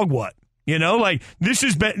like dog what. You know, like this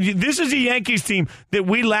is a Yankees team that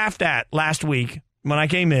we laughed at last week when I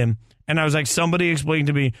came in, and I was like, somebody explain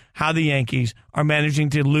to me how the Yankees are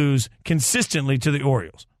managing to lose consistently to the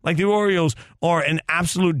Orioles. Like, the Orioles are an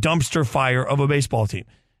absolute dumpster fire of a baseball team.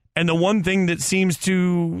 And the one thing that seems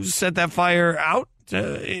to set that fire out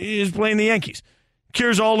is playing the Yankees.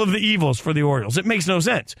 Cures all of the evils for the Orioles. It makes no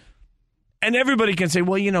sense. And everybody can say,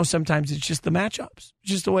 well, you know, sometimes it's just the matchups.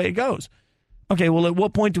 It's just the way it goes. Okay, well, at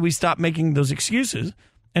what point do we stop making those excuses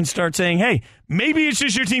and start saying, hey, maybe it's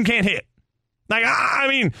just your team can't hit? Like, I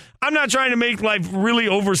mean, I'm not trying to make life really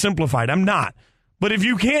oversimplified. I'm not. But if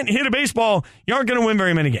you can't hit a baseball, you aren't going to win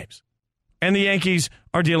very many games. And the Yankees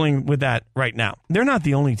are dealing with that right now. They're not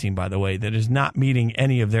the only team, by the way, that is not meeting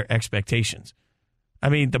any of their expectations. I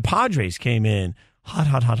mean, the Padres came in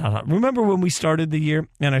hot. Remember when we started the year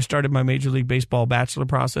and I started my Major League Baseball bachelor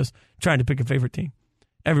process trying to pick a favorite team?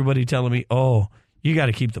 Everybody telling me, oh, you got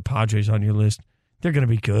to keep the Padres on your list. They're going to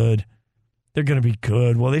be good. They're going to be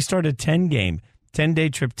good. Well, they start a 10-day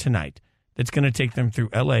trip tonight that's going to take them through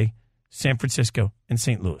L.A., San Francisco, and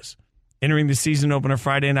St. Louis. Entering the season opener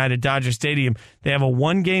Friday night at Dodger Stadium, they have a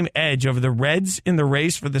 1-game edge over the Reds in the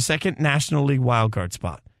race for the second National League wildcard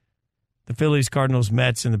spot. The Phillies, Cardinals,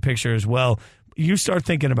 Mets in the picture as well. You start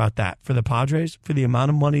thinking about that for the Padres, for the amount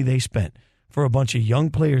of money they spent, for a bunch of young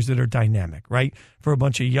players that are dynamic, right? For a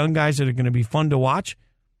bunch of young guys that are going to be fun to watch.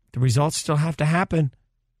 The results still have to happen.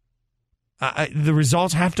 The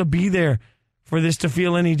results have to be there for this to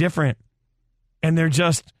feel any different. And they're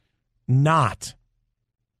just not.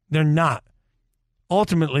 They're not.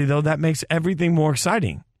 Ultimately, though, that makes everything more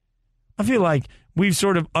exciting. I feel like we've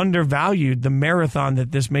sort of undervalued the marathon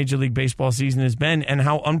that this Major League Baseball season has been and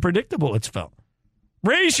how unpredictable it's felt.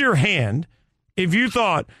 Raise your hand if you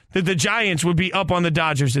thought that the Giants would be up on the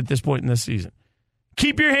Dodgers at this point in the season.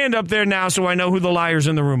 Keep your hand up there now so I know who the liars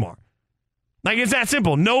in the room are. Like, it's that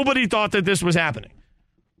simple. Nobody thought that this was happening.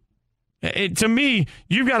 To me,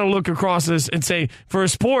 you've got to look across this and say, for a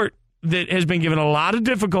sport that has been given a lot of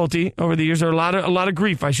difficulty over the years, or a lot of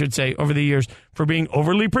grief, I should say, over the years, for being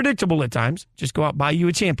overly predictable at times, just go out and buy you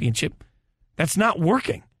a championship. That's not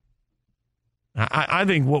working. I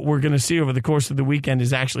think what we're going to see over the course of the weekend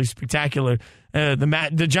is actually spectacular.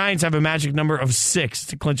 The Giants have a magic number of 6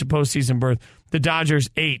 to clinch a postseason berth. The Dodgers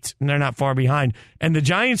 8, and they're not far behind. And the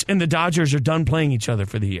Giants and the Dodgers are done playing each other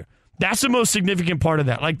for the year. That's the most significant part of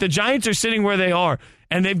that. Like, the Giants are sitting where they are,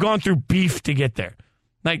 and they've gone through beef to get there.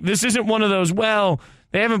 Like, this isn't one of those, well,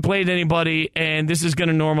 they haven't played anybody, and this is going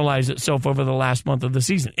to normalize itself over the last month of the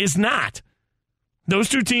season. It's not. Those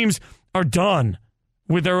two teams are done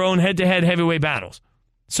with their own head-to-head heavyweight battles.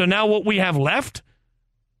 So now what we have left,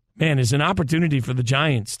 man, is an opportunity for the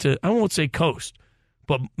Giants to, I won't say coast,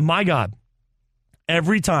 but my God,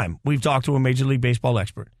 every time we've talked to a Major League Baseball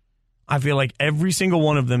expert, I feel like every single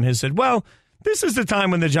one of them has said, well, this is the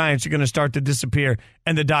time when the Giants are going to start to disappear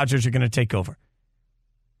and the Dodgers are going to take over.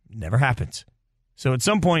 Never happens. So at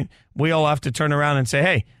some point, we all have to turn around and say,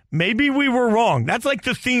 hey, maybe we were wrong. That's like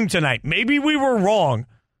the theme tonight. Maybe we were wrong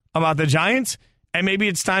about the Giants, and maybe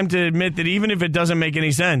it's time to admit that even if it doesn't make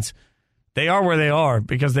any sense, they are where they are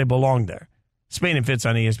because they belong there. Spain and Fitz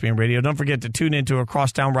on ESPN Radio. Don't forget to tune into a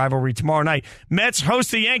crosstown rivalry tomorrow night. Mets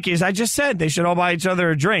host the Yankees. I just said they should all buy each other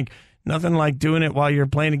a drink. Nothing like doing it while you're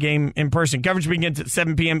playing a game in person. Coverage begins at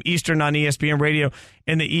 7 p.m. Eastern on ESPN Radio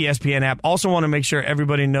and the ESPN app. Also want to make sure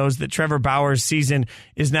everybody knows that Trevor Bauer's season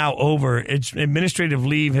is now over. Its administrative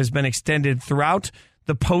leave has been extended throughout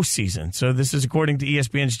the postseason. So this is according to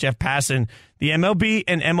ESPN's Jeff Passan. The MLB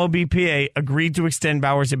and MLBPA agreed to extend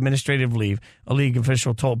Bauer's administrative leave. A league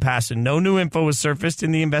official told Passan no new info was surfaced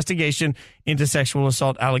in the investigation into sexual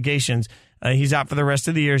assault allegations. He's out for the rest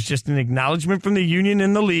of the year. It's just an acknowledgement from the union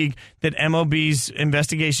and the league that MLB's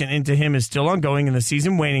investigation into him is still ongoing and the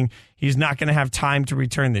season waning. He's not going to have time to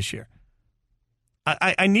return this year.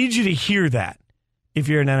 I need you to hear that if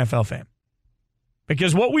you're an NFL fan.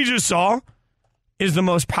 Because what we just saw is the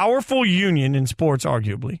most powerful union in sports,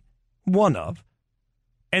 arguably, one of,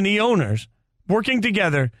 and the owners working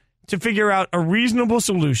together to figure out a reasonable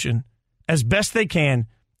solution as best they can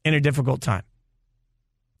in a difficult time.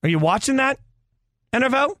 Are you watching that,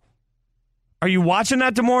 NFL? Are you watching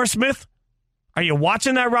that, DeMaurice Smith? Are you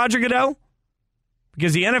watching that, Roger Goodell?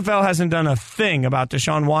 Because the NFL hasn't done a thing about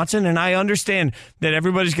Deshaun Watson, and I understand that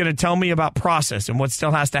everybody's going to tell me about process and what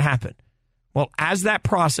still has to happen. Well, as that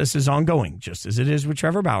process is ongoing, just as it is with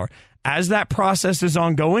Trevor Bauer, as that process is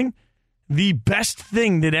ongoing, the best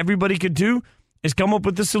thing that everybody could do is come up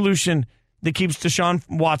with the solution that keeps Deshaun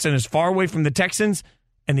Watson as far away from the Texans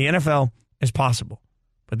and the NFL as possible.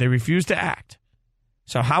 But they refuse to act.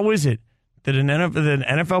 So how is it that an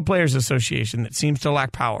NFL Players Association that seems to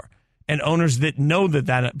lack power and owners that know that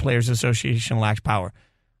that Players Association lacks power,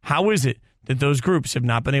 how is it that those groups have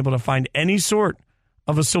not been able to find any sort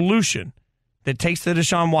of a solution that takes the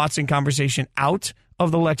Deshaun Watson conversation out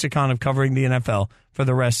of the lexicon of covering the NFL for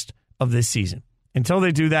the rest of this season? Until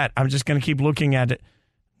they do that, I'm just going to keep looking at it,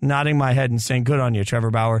 nodding my head and saying, good on you,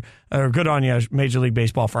 Trevor Bauer, or good on you, Major League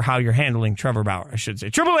Baseball, for how you're handling Trevor Bauer, I should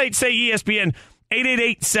say. 888-SAY-ESPN,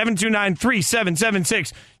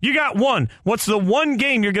 888-729-3776. You got one. What's the one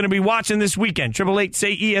game you're going to be watching this weekend?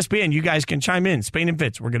 888-SAY-ESPN. You guys can chime in. Spain and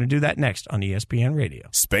Fitz. We're going to do that next on ESPN Radio.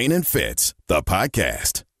 Spain and Fitz, the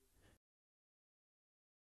podcast.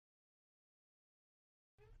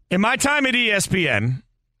 In my time at ESPN,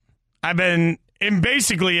 I've been in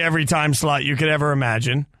basically every time slot you could ever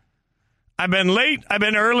imagine. I've been late, I've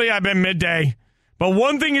been early, I've been midday. But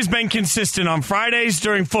one thing has been consistent on Fridays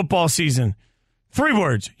during football season. 3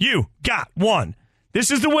 words. You got one. This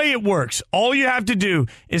is the way it works. All you have to do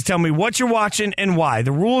is tell me what you're watching and why.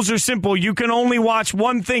 The rules are simple. You can only watch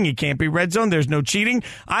one thing. It can't be Red Zone. There's no cheating.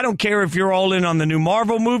 I don't care if you're all in on the new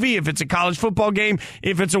Marvel movie, if it's a college football game,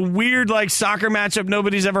 if it's a weird soccer matchup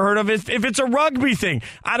nobody's ever heard of, if it's a rugby thing.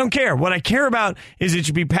 I don't care. What I care about is that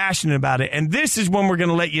you be passionate about it. And this is when we're going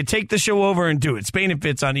to let you take the show over and do it. Spain and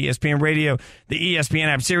Fitz on ESPN Radio, the ESPN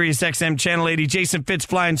app, Sirius XM, Channel 80, Jason Fitz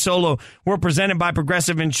flying solo. We're presented by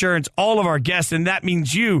Progressive Insurance. All of our guests, and that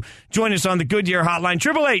means you. Join us on the Goodyear hotline,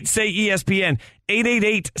 888-SAY-ESPN,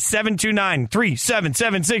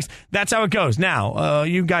 888-729-3776. That's how it goes. Now,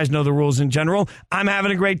 you guys know the rules in general. I'm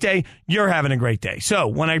having a great day. You're having a great day. So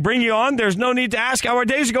when I bring you on, there's no need to ask how our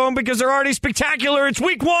days are going because they're already spectacular. It's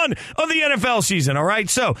week 1 of the NFL season, all right?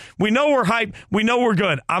 So we know we're hyped. We know we're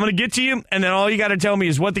good. I'm going to get to you, and then all you got to tell me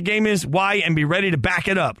is what the game is, why, and be ready to back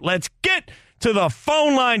it up. Let's get to the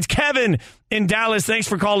phone lines. Kevin in Dallas, thanks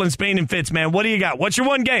for calling Spain and Fitz, man. What do you got? What's your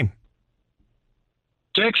one game?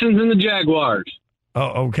 Texans and the Jaguars.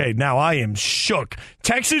 Oh, okay. Now I am shook.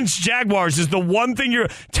 Texans, Jaguars is the one thing you're...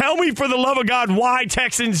 Tell me, for the love of God, why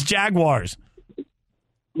Texans, Jaguars?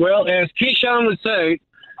 Well, as Keyshawn would say,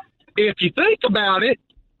 if you think about it,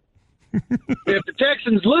 if the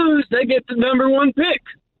Texans lose, they get the number 1 pick.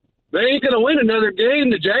 They ain't going to win another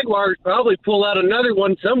game. The Jaguars probably pull out another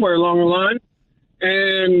one somewhere along the line.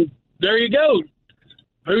 And there you go.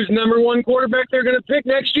 Who's number 1 quarterback they're going to pick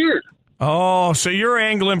next year? Oh, so you're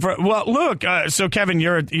angling for... Well, look, so Kevin,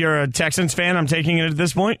 you're a Texans fan, I'm taking it at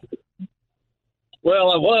this point?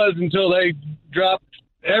 Well, I was until they dropped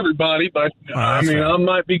everybody, but I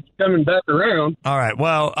might be coming back around. All right,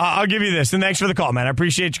 well, I'll give you this, and thanks for the call, man. I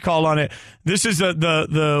appreciate your call on it. This is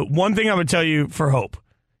the one thing I would tell you for hope.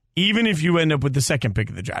 Even if you end up with the 2nd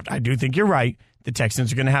pick of the draft, I do think you're right. The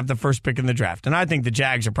Texans are going to have the 1st pick in the draft, and I think the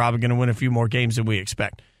Jags are probably going to win a few more games than we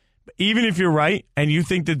expect. But even if you're right, and you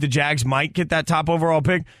think that the Jags might get that top overall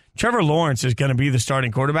pick, Trevor Lawrence is going to be the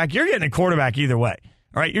starting quarterback. You're getting a quarterback either way.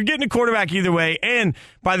 All right, you're getting a quarterback either way, and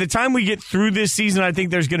by the time we get through this season, I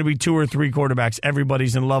think there's going to be 2 or 3 quarterbacks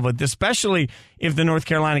everybody's in love with, especially if the North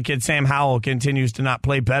Carolina kid Sam Howell continues to not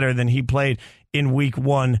play better than he played in week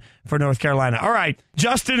 1 for North Carolina. All right,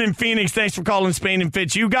 Justin in Phoenix, thanks for calling Spain and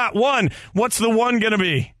Fitz. You got one. What's the one going to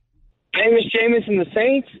be? Famous Jameis and the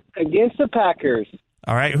Saints against the Packers.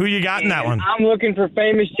 All right, who you got in that one? I'm looking for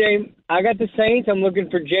Famous Jameis. I got the Saints. I'm looking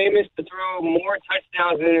for Jameis to throw more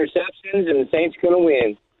touchdowns and interceptions, and the Saints going to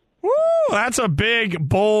win. Woo, that's a big,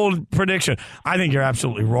 bold prediction. I think you're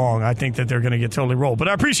absolutely wrong. I think that they're going to get totally rolled. But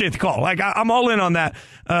I appreciate the call. I'm all in on that.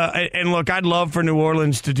 And look, I'd love for New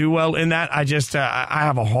Orleans to do well in that. I just I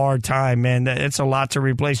have a hard time, man. It's a lot to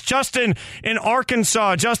replace. Justin in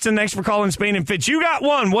Arkansas. Justin, thanks for calling Spain and Fitz. You got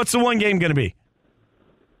one. What's the one game going to be?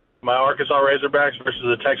 My Arkansas Razorbacks versus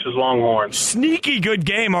the Texas Longhorns. Sneaky good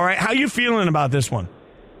game, all right. How you feeling about this one?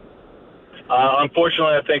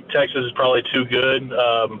 Unfortunately, I think Texas is probably too good.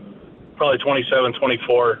 Probably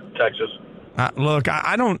 27-24 Texas. Look,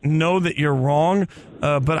 I don't know that you're wrong,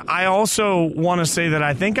 but I also want to say that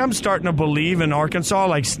I think I'm starting to believe in Arkansas,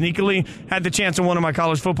 like sneakily. Had the chance on one of my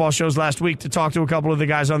college football shows last week to talk to a couple of the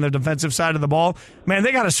guys on the defensive side of the ball. Man,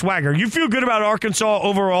 they got a swagger. You feel good about Arkansas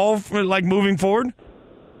overall, like moving forward?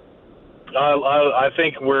 I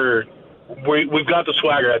think we've got the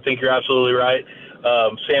swagger. I think you're absolutely right.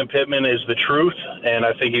 Sam Pittman is the truth, and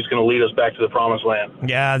I think he's going to lead us back to the promised land.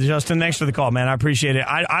 Yeah, Justin, thanks for the call, man. I appreciate it.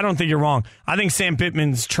 I don't think you're wrong. I think Sam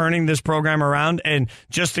Pittman's turning this program around, and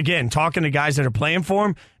just, again, talking to guys that are playing for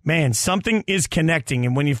him, man, something is connecting,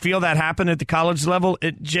 and when you feel that happen at the college level,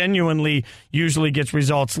 it genuinely usually gets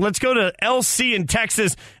results. Let's go to LC in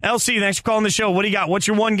Texas. LC, thanks for calling the show. What do you got? What's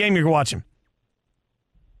your one game you're watching?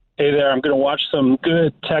 Hey there, I'm going to watch some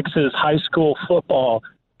good Texas high school football.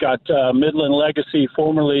 Got Midland Legacy,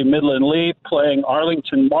 formerly Midland Lee, playing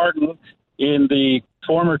Arlington Martin in the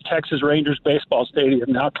former Texas Rangers baseball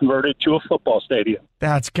stadium, now converted to a football stadium.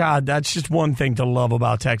 That's just one thing to love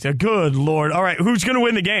about Texas. Good Lord. All right, who's going to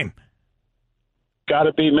win the game? Got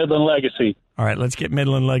to be Midland Legacy. All right, let's get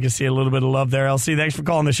Midland Legacy a little bit of love there. LC, thanks for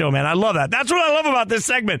calling the show, man. I love that. That's what I love about this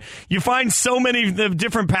segment. You find so many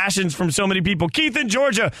different passions from so many people. Keith in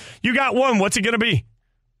Georgia, you got one. What's it going to be?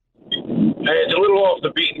 It's a little off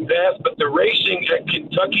the beaten path, but the racing at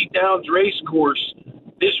Kentucky Downs Race Course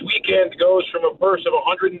this weekend goes from a purse of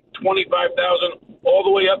 $125,000 all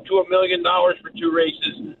the way up to $1 million for 2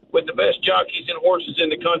 races with the best jockeys and horses in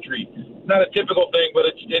the country. Not a typical thing, but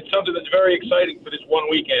it's something that's very exciting for this one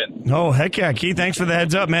weekend. Oh, heck yeah, Keith. Thanks for the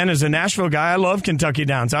heads up, man. As a Nashville guy, I love Kentucky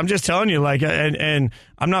Downs. I'm just telling you, like, and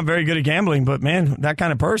I'm not very good at gambling, but, man, that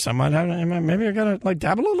kind of purse, maybe I got to, like,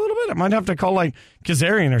 dabble a little bit. I might have to call, like,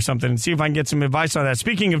 Kazarian or something and see if I can get some advice on that.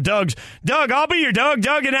 Speaking of Doug, I'll be your Doug.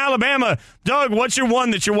 Doug in Alabama. Doug, what's your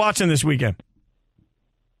one that you're watching this weekend?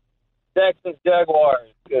 Texans Jaguars,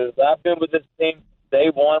 because I've been with this team day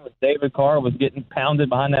one with David Carr was getting pounded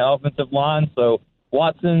behind that offensive line. So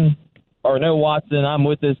Watson or no Watson, I'm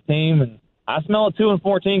with this team, and I smell a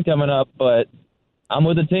 2-14 coming up, but I'm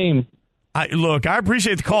with the team. Look, I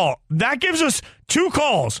appreciate the call. That gives us 2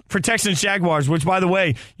 calls for Texans Jaguars, which, by the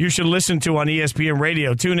way, you should listen to on ESPN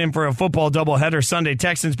Radio. Tune in for a football doubleheader Sunday.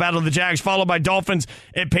 Texans battle the Jags, followed by Dolphins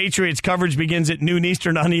at Patriots. Coverage begins at noon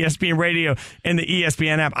Eastern on ESPN Radio and the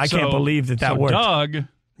ESPN app. I can't believe that worked. Doug,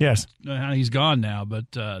 yes, he's gone now, but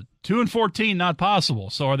 2-14 not possible.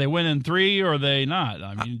 So are they winning 3 or are they not?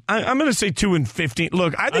 I mean, I'm going to say 2-15.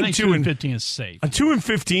 Look, I think 2-15 is safe.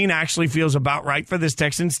 2-15 actually feels about right for this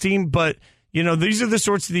Texans team, but you know, these are the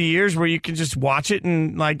sorts of the years where you can just watch it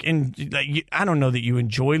and I don't know that you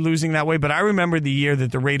enjoy losing that way, but I remember the year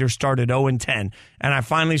that the Raiders started 0-10, and I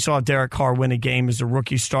finally saw Derek Carr win a game as a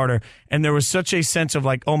rookie starter, and there was such a sense of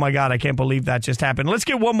like, oh my God, I can't believe that just happened. Let's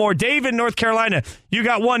get one more. Dave in North Carolina. You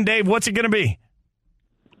got one, Dave. What's it going to be?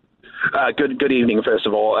 Good evening, first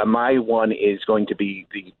of all. My one is going to be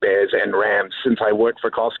the Bears and Rams. Since I work for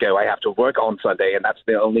Costco, I have to work on Sunday, and that's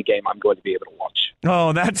the only game I'm going to be able to watch.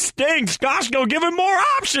 Oh, that stinks. Costco, give him more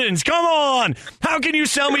options. Come on. How can you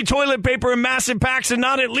sell me toilet paper in massive packs and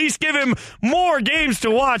not at least give him more games to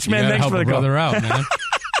watch, man? Thanks for the call. Brother out, man.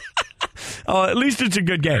 Oh, at least it's a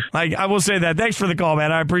good game. I will say that. Thanks for the call,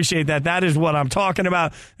 man. I appreciate that. That is what I'm talking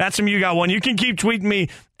about. That's from You Got One. You can keep tweeting me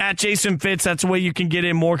at Jason Fitz. That's the way you can get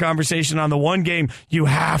in more conversation on the one game you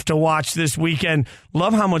have to watch this weekend.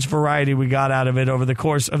 Love how much variety we got out of it over the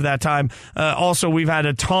course of that time. Also, we've had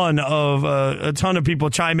a ton of people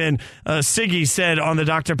chime in. Siggy said on the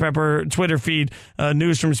Dr. Pepper Twitter feed,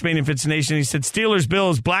 news from Spain and Fitz Nation, he said, Steelers,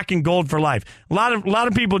 Bills, black and gold for life. A lot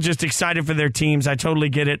of people just excited for their teams. I totally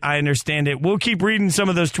get it. I understand it. We'll keep reading some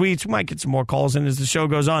of those tweets. We might get some more calls in as the show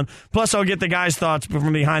goes on. Plus, I'll get the guys' thoughts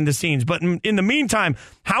from behind the scenes. But in the meantime,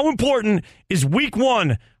 how important is week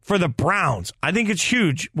 1 for the Browns? I think it's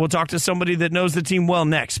huge. We'll talk to somebody that knows the team well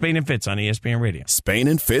next. Spain and Fitz on ESPN Radio. Spain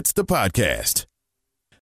and Fitz, the podcast.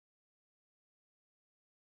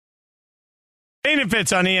 Spain and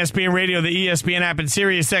Fitz on ESPN Radio, the ESPN app, and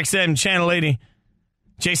Sirius XM Channel 80.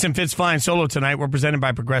 Jason Fitz flying solo tonight. We're presented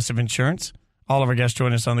by Progressive Insurance. All of our guests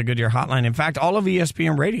join us on the Goodyear Hotline. In fact, all of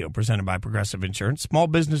ESPN Radio presented by Progressive Insurance. Small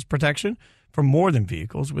business protection for more than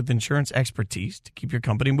vehicles with insurance expertise to keep your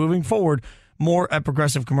company moving forward. More at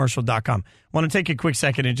progressivecommercial.com. want to take a quick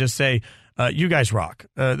second and just say, you guys rock.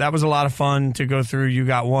 That was a lot of fun to go through. You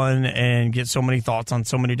got one and get so many thoughts on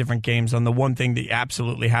so many different games on the one thing that you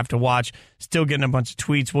absolutely have to watch. Still getting a bunch of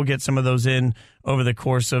tweets. We'll get some of those in over the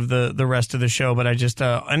course of the rest of the show. But I just,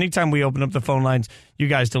 anytime we open up the phone lines, you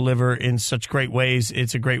guys deliver in such great ways.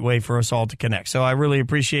 It's a great way for us all to connect. So I really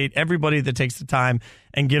appreciate everybody that takes the time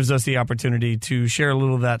and gives us the opportunity to share a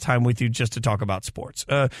little of that time with you just to talk about sports.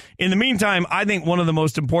 In the meantime, I think one of the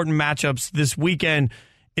most important matchups this weekend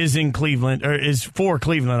is in Cleveland, or is for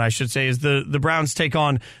Cleveland, I should say, is the Browns take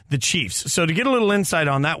on the Chiefs. So to get a little insight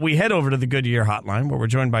on that, we head over to the Goodyear Hotline, where we're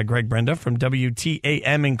joined by Greg Brenda from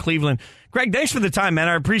WTAM in Cleveland. Greg, thanks for the time, man.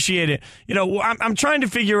 I appreciate it. You know, I'm trying to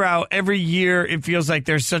figure out every year, it feels like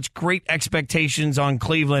there's such great expectations on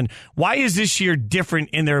Cleveland. Why is this year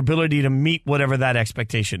different in their ability to meet whatever that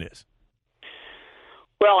expectation is?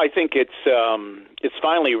 Well, I think it's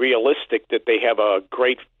finally realistic that they have a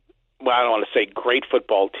great, well, I don't want to say great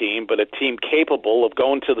football team, but a team capable of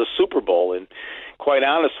going to the Super Bowl. And quite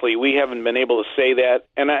honestly, we haven't been able to say that.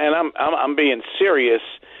 And I'm being serious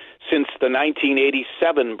since the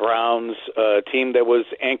 1987 Browns team that was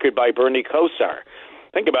anchored by Bernie Kosar.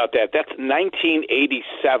 Think about that. That's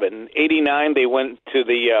 1987. 89, they went to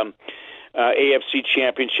the AFC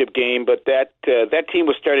Championship game, but that team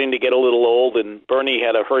was starting to get a little old, and Bernie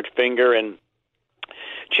had a hurt finger, and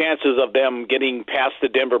chances of them getting past the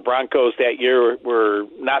Denver Broncos that year were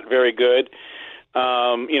not very good.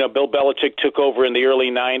 Bill Belichick took over in the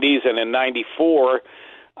early 90s, and in 94,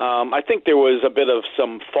 I think there was a bit of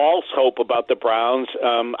some false hope about the Browns.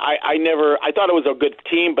 I thought it was a good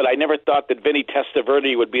team, but I never thought that Vinny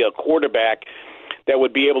Testaverde would be a quarterback that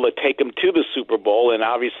would be able to take them to the Super Bowl, and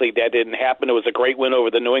obviously that didn't happen. It was a great win over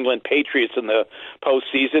the New England Patriots in the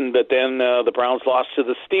postseason, but then the Browns lost to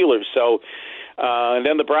the Steelers. So, and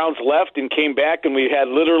then the Browns left and came back, and we had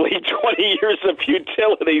literally 20 years of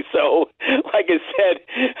futility. So, like I said,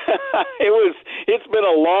 it's been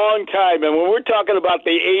a long time, and when we're talking about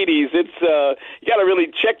the 80s, it's you got to really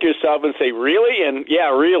check yourself and say, really? And yeah,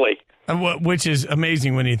 really. Which is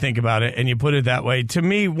amazing when you think about it and you put it that way. To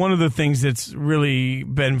me, one of the things that's really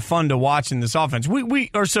been fun to watch in this offense,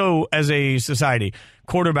 we are so, as a society,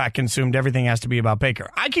 quarterback consumed. Everything has to be about Baker.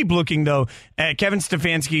 I keep looking, though, at Kevin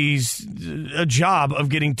Stefanski's job of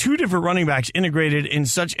getting two different running backs integrated in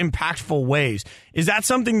such impactful ways. Is that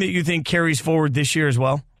something that you think carries forward this year as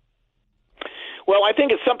well? Well, I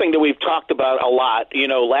think it's something that we've talked about a lot. You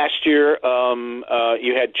know, last year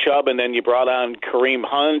you had Chubb, and then you brought on Kareem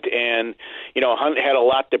Hunt, and, you know, Hunt had a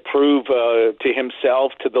lot to prove to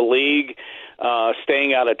himself, to the league,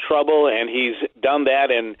 staying out of trouble, and he's done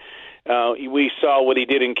that, and we saw what he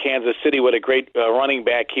did in Kansas City, what a great running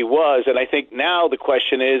back he was, and I think now the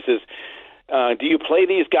question is do you play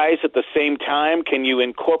these guys at the same time? Can you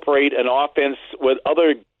incorporate an offense with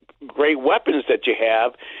other great weapons that you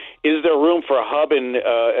have? Is there room for Hunt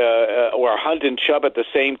and Chubb at the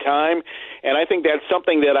same time? And I think that's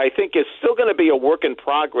something that I think is still going to be a work in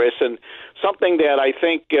progress, and something that I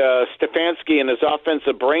think Stefanski and his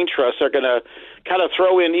offensive brain trust are going to kind of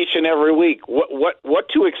throw in each and every week. What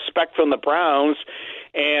to expect from the Browns?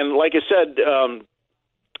 And like I said,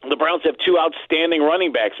 the Browns have two outstanding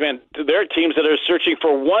running backs. Man, there are teams that are searching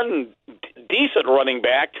for one decent running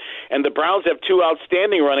back, and the Browns have two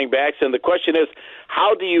outstanding running backs, and the question is,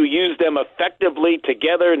 how do you use them effectively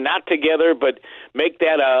together, not together, but make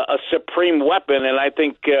that a supreme weapon? And I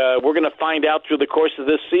think we're going to find out through the course of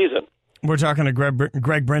this season. We're talking to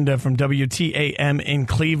Greg Brenda from WTAM in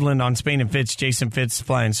Cleveland on Spain and Fitz. Jason Fitz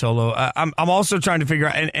flying solo. I'm also trying to figure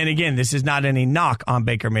out, and again, this is not any knock on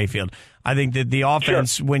Baker Mayfield. I think that the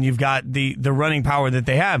offense, sure, when you've got the running power that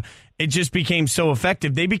they have, it just became so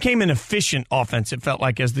effective. They became an efficient offense, it felt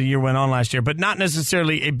like, as the year went on last year, but not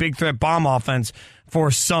necessarily a big threat bomb offense for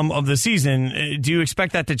some of the season. Do you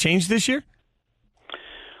expect that to change this year?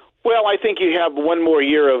 Well, I think you have one more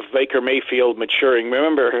year of Baker Mayfield maturing.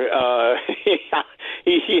 Remember,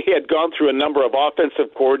 he had gone through a number of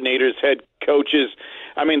offensive coordinators, head coaches.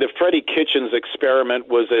 I mean, the Freddie Kitchens experiment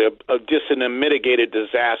was just an unmitigated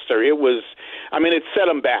disaster. It was, I mean, it set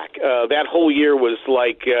him back. That whole year was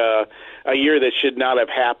like a year that should not have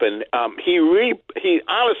happened. He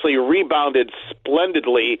honestly rebounded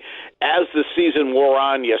splendidly as the season wore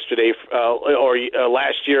on yesterday or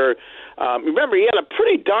last year. Remember, he had a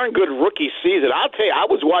pretty darn good rookie season. I'll tell you, I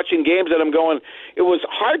was watching games and I'm going, it was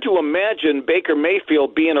hard to imagine Baker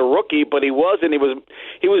Mayfield being a rookie, but he was, and he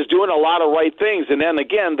was doing a lot of right things. And then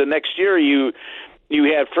again, the next year you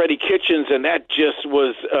had Freddie Kitchens, and that just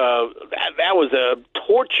was that was a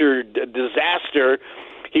tortured disaster.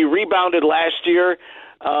 He rebounded last year.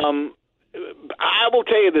 I will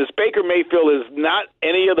tell you this, Baker Mayfield is not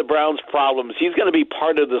any of the Browns' problems. He's going to be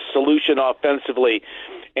part of the solution offensively.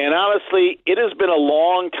 And honestly, it has been a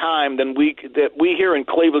long time that we here in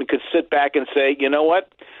Cleveland could sit back and say, you know what?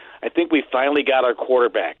 I think we finally got our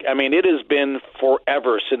quarterback. I mean, it has been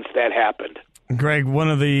forever since that happened. Greg, one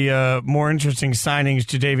of the more interesting signings,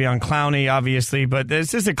 Jadeveon Clowney, obviously, but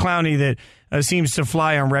this is a Clowney that seems to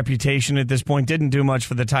fly on reputation at this point. Didn't do much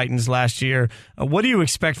for the Titans last year. What do you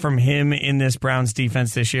expect from him in this Browns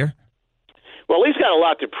defense this year? Well, he's got a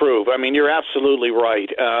lot to prove. I mean, you're absolutely right.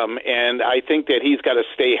 And I think that he's got to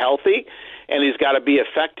stay healthy and he's got to be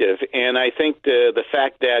effective. And I think the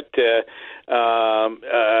fact that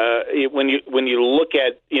when you look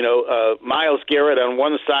at Myles Garrett on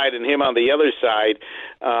one side and him on the other side,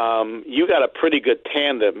 you got a pretty good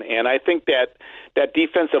tandem. And I think that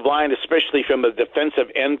defensive line, especially from the defensive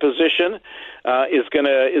end position, is going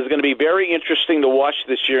to be very interesting to watch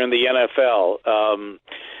this year in the NFL.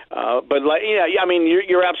 But I mean,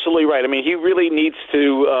 you're absolutely right. I mean, he really needs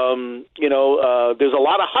to. There's a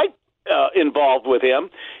lot of hype involved with him.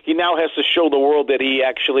 He now has to show the world that he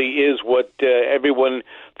actually is what everyone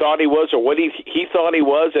thought he was, or what he thought he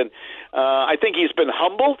was. And I think he's been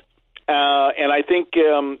humbled. And I think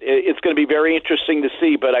it's going to be very interesting to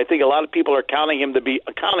see. But I think a lot of people are counting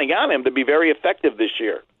on him to be very effective this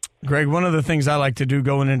year. Greg, one of the things I like to do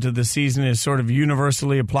going into the season is sort of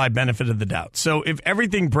universally apply benefit of the doubt. So if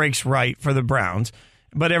everything breaks right for the Browns,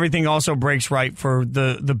 but everything also breaks right for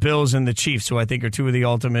the Bills and the Chiefs, who I think are two of the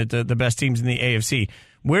ultimate, the best teams in the AFC,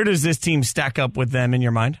 where does this team stack up with them in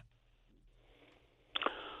your mind?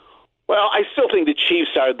 Well, I still think the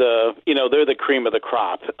Chiefs are they're the cream of the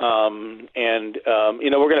crop. We're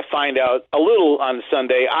going to find out a little on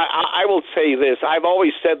Sunday. I will say this. I've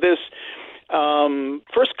always said this.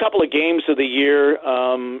 First couple of games of the year,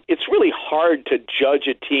 it's really hard to judge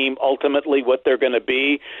a team ultimately what they're going to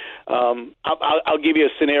be. I'll give you a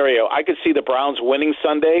scenario. I could see the Browns winning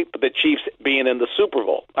Sunday, but the Chiefs being in the Super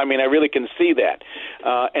Bowl. I mean, I really can see that.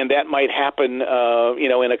 And that might happen,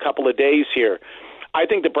 in a couple of days here. I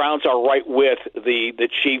think the Browns are right with the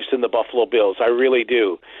Chiefs and the Buffalo Bills. I really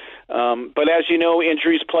do. But as you know,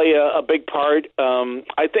 injuries play a big part.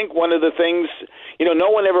 I think one of the things, no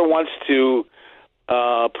one ever wants to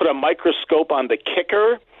put a microscope on the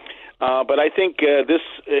kicker. But I think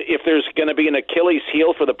if there's going to be an Achilles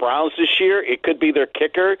heel for the Browns this year, it could be their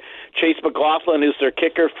kicker. Chase McLaughlin is their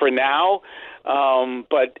kicker for now.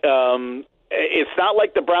 But it's not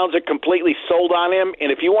like the Browns are completely sold on him.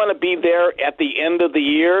 And if you want to be there at the end of the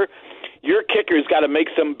year, your kicker's got to make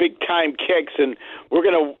some big time kicks, and we're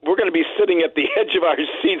gonna be sitting at the edge of our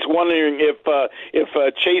seats wondering if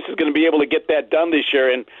Chase is going to be able to get that done this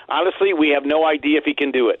year. And honestly, we have no idea if he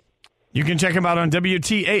can do it. You can check him out on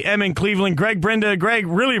WTAM in Cleveland. Greg Brenda, Greg,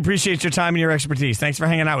 really appreciate your time and your expertise. Thanks for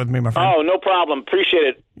hanging out with me, my friend. Oh, no problem. Appreciate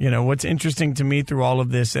it. What's interesting to me through all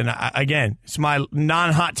of this, and again, it's my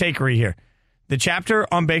non-hot takery here. The chapter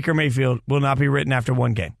on Baker Mayfield will not be written after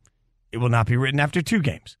one game. It will not be written after two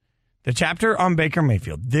games. The chapter on Baker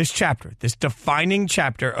Mayfield, this defining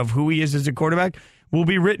chapter of who he is as a quarterback, will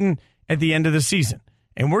be written at the end of the season.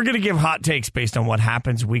 And we're going to give hot takes based on what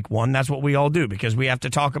happens week one. That's what we all do because we have to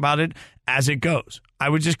talk about it as it goes. I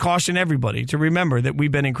would just caution everybody to remember that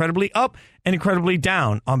we've been incredibly up and incredibly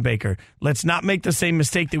down on Baker. Let's not make the same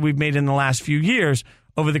mistake that we've made in the last few years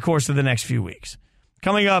over the course of the next few weeks.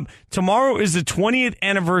 Coming up, tomorrow is the 20th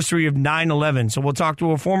anniversary of 9/11, so we'll talk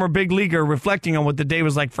to a former big leaguer reflecting on what the day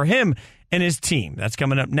was like for him and his team. That's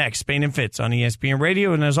coming up next. Spain and Fitz on ESPN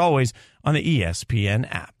Radio, and as always, on the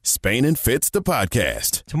ESPN app. Spain and Fitz, the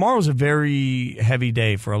podcast. Tomorrow's a very heavy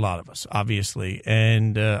day for a lot of us, obviously,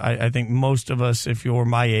 and I think most of us, if you're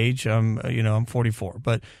my age, I'm 44,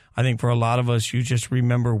 but I think for a lot of us, you just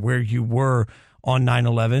remember where you were on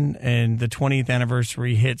 9/11, and the 20th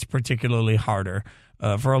anniversary hits particularly harder.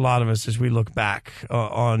 For a lot of us as we look back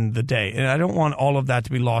on the day. And I don't want all of that to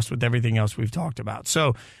be lost with everything else we've talked about.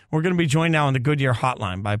 So we're going to be joined now on the Goodyear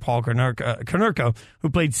Hotline by Paul Konerko, who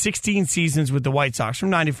played 16 seasons with the White Sox from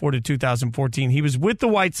 94 to 2014. He was with the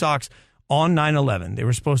White Sox on 9/11. They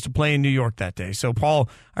were supposed to play in New York that day. So, Paul,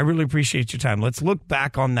 I really appreciate your time. Let's look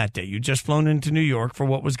back on that day. You just flown into New York for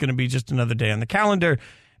what was going to be just another day on the calendar,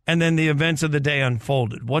 and then the events of the day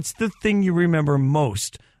unfolded. What's the thing you remember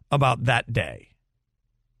most about that day?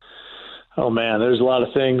 Oh, man, there's a lot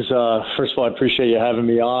of things. First of all, I appreciate you having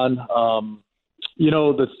me on.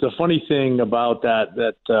 The funny thing about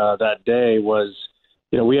that day was,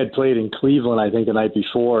 we had played in Cleveland, I think, the night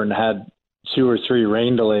before and had 2 or 3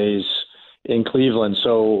 rain delays in Cleveland.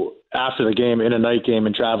 So after the game, in a night game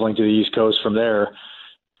and traveling to the East Coast from there,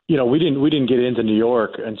 we didn't get into New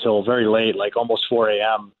York until very late, like almost 4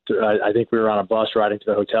 a.m. I think we were on a bus riding to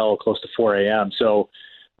the hotel close to 4 a.m. So,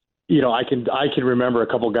 I can remember a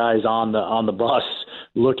couple guys on the bus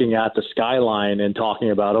looking at the skyline and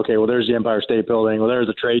talking about, okay, well, there's the Empire State Building, well, there's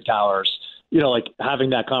the trade towers, like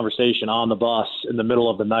having that conversation on the bus in the middle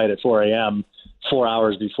of the night at 4 a.m., 4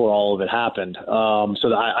 hours before all of it happened.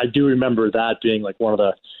 So I do remember that being like one of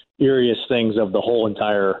the eeriest things of the whole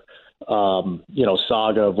entire,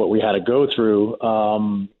 saga of what we had to go through.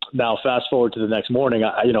 Now, fast forward to the next morning,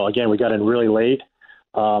 again, we got in really late.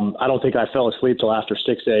 I don't think I fell asleep till after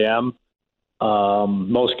 6 a.m.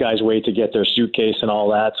 Most guys wait to get their suitcase and all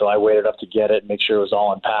that, so I waited up to get it and make sure it was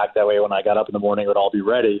all unpacked. That way, when I got up in the morning, it would all be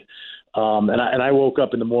ready. And I woke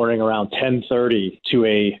up in the morning around 10:30 to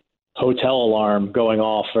a hotel alarm going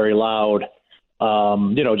off very loud.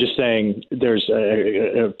 Just saying there's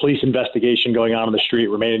a police investigation going on the street.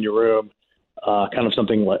 Remain in your room. Kind of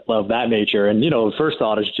something of that nature. And, the first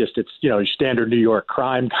thought is just, it's, standard New York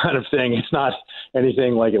crime kind of thing. It's not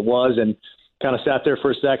anything like it was. And kind of sat there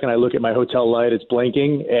for a second. I look at my hotel light, it's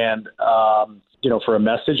blinking. And, for a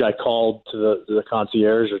message, I called to the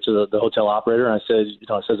concierge or to the hotel operator. And I said,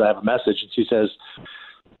 it says I have a message. And she says,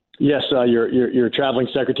 yes, your traveling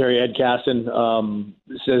secretary, Ed Casson,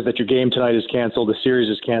 says that your game tonight is canceled. The series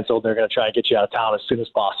is canceled. They're going to try and get you out of town as soon as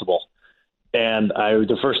possible. And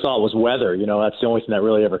the first thought was weather. That's the only thing that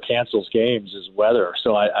really ever cancels games is weather.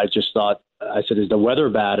 So I just thought, I said, is the weather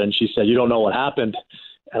bad? And she said, you don't know what happened?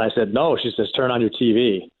 And I said, no. She says, turn on your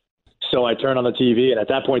TV. So I turned on the TV, and at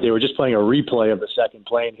that point, they were just playing a replay of the second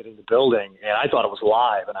plane hitting the building. And I thought it was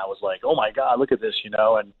live, and I was like, oh, my God, look at this,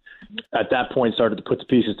 And at that point, started to put the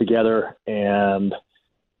pieces together, and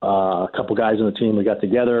a couple guys on the team, we got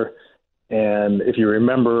together. And if you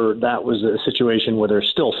remember, that was a situation where there's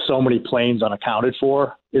still so many planes unaccounted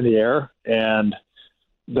for in the air. And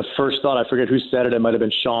the first thought, I forget who said it, it might have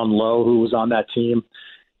been Sean Lowe, who was on that team.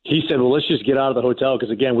 He said, well, let's just get out of the hotel because,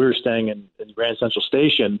 again, we were staying in Grand Central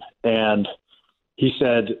Station. And he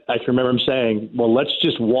said, I can remember him saying, well, let's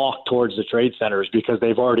just walk towards the trade centers because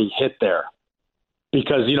they've already hit there.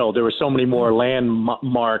 Because, there were so many more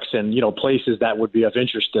landmarks and, places that would be of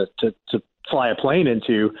interest to fly a plane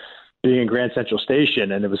into being in Grand Central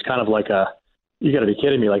Station. And it was kind of like you got to be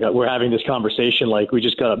kidding me. Like we're having this conversation, like we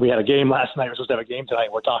had a game last night. We're supposed to have a game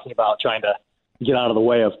tonight. We're talking about trying to get out of the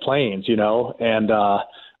way of planes, and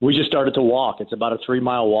we just started to walk. It's about a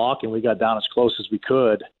 3-mile walk, and we got down as close as we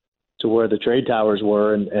could to where the trade towers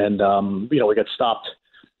were. And we got stopped.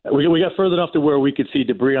 We got further enough to where we could see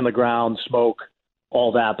debris on the ground, smoke,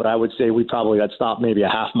 all that. But I would say we probably got stopped maybe a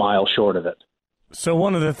half mile short of it. So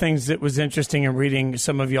one of the things that was interesting in reading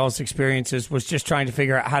some of y'all's experiences was just trying to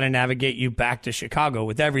figure out how to navigate you back to Chicago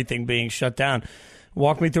with everything being shut down.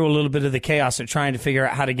 Walk me through a little bit of the chaos of trying to figure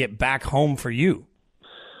out how to get back home for you.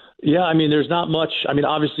 Yeah, there's not much.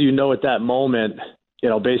 Obviously, at that moment,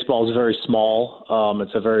 baseball is very small.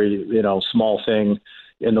 It's a very, small thing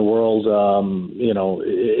in the world.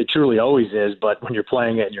 It truly always is. But when you're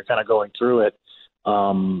playing it and you're kind of going through it,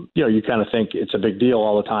 you kind of think it's a big deal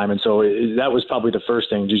all the time. And so that was probably the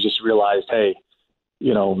first thing. You just realized, hey,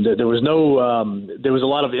 there was a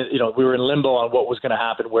lot of, we were in limbo on what was going to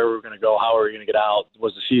happen, where we were going to go, how we were going to get out.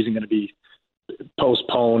 Was the season going to be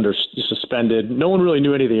postponed or suspended? No one really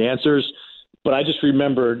knew any of the answers. But I just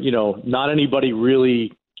remember, not anybody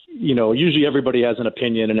really, usually everybody has an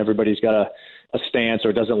opinion and everybody's got a stance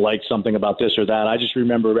or doesn't like something about this or that. I just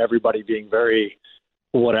remember everybody being very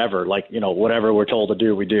whatever, whatever we're told to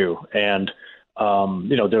do, we do. And,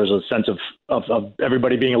 there was a sense of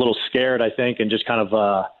everybody being a little scared, I think, and just kind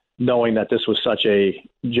of knowing that this was such a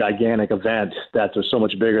gigantic event, that was so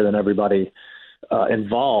much bigger than everybody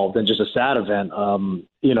involved and just a sad event.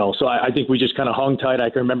 So I think we just kind of hung tight. I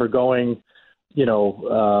can remember going,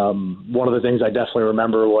 one of the things I definitely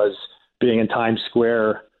remember was being in Times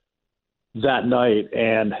Square that night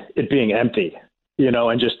and it being empty.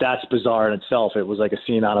 And just that's bizarre in itself. It was like a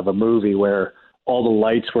scene out of a movie where all the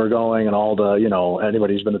lights were going and all the,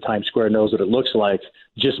 anybody who's been to Times Square knows what it looks like,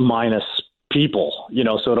 just minus people,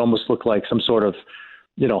 so it almost looked like some sort of,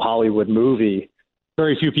 Hollywood movie.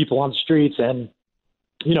 Very few people on the streets. And,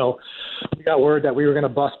 we got word that we were going to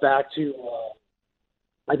bus back to,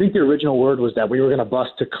 I think the original word was that we were going to bus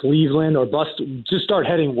to Cleveland or just start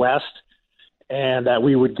heading west. And that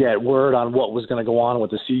we would get word on what was going to go on with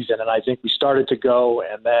the season. And I think we started to go,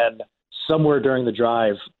 and then somewhere during the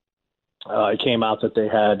drive, it came out that they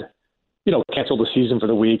had, canceled the season for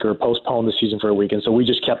the week or postponed the season for a week. And so we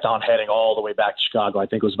just kept on heading all the way back to Chicago. I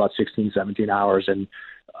think it was about 16, 17 hours, and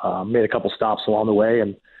made a couple stops along the way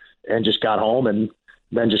and just got home. And,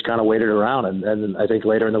 then just kind of waited around. And I think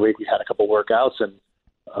later in the week we had a couple workouts, and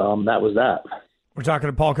that was that. We're talking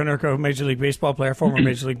to Paul Konerko, Major League Baseball player, former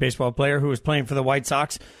Major League Baseball player who was playing for the White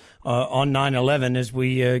Sox on 9/11 as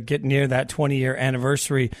we get near that 20-year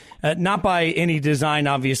anniversary. Not by any design,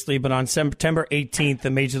 obviously, but on September 18th,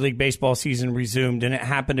 the Major League Baseball season resumed, and it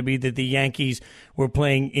happened to be that the Yankees were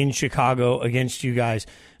playing in Chicago against you guys.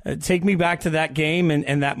 Take me back to that game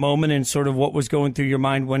and that moment and sort of what was going through your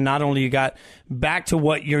mind when not only you got back to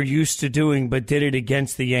what you're used to doing, but did it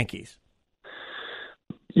against the Yankees.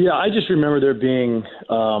 Yeah, I just remember there being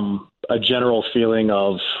a general feeling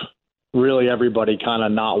of really everybody kind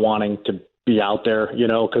of not wanting to be out there,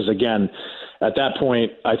 because again, at that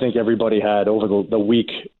point, I think everybody had over the week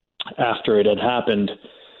after it had happened,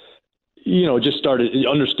 just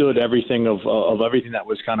understood everything of everything that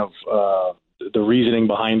was kind of the reasoning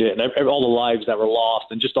behind it, and all the lives that were lost,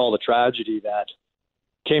 and just all the tragedy that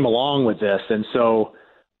came along with this. And so,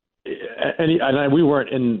 we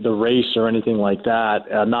weren't in the race or anything like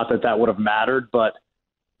that. Not that would have mattered, but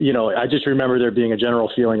I just remember there being a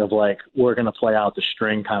general feeling of like, we're going to play out the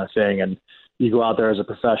string kind of thing, and you go out there as a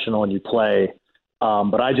professional and you play.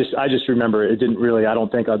 But I just remember it didn't really. I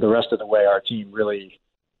don't think the rest of the way our team really.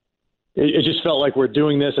 It just felt like we're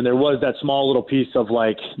doing this, and there was that small little piece of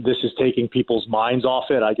like, this is taking people's minds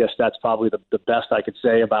off it. I guess that's probably the best I could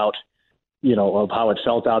say about, of how it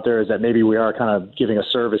felt out there, is that maybe we are kind of giving a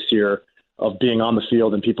service here of being on the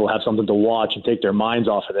field and people have something to watch and take their minds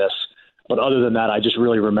off of this. But other than that, I just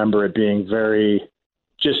really remember it being it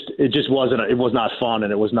was not fun,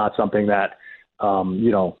 and it was not something that,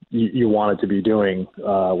 you wanted to be doing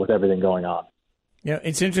with everything going on. Yeah,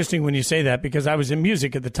 it's interesting when you say that, because I was in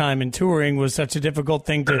music at the time, and touring was such a difficult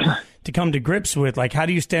thing to come to grips with. Like, how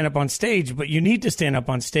do you stand up on stage? But you need to stand up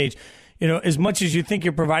on stage. As much as you think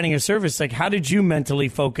you're providing a service, like, how did you mentally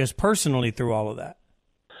focus personally through all of that?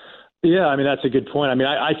 Yeah, I mean, that's a good point. I mean,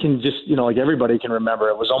 I can just, like everybody can remember,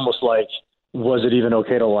 it was almost like, was it even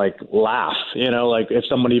okay to like laugh? Like if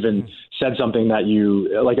someone even said something that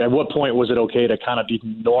at what point was it okay to kind of be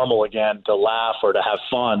normal again, to laugh or to have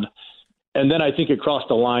fun? And then I think it crossed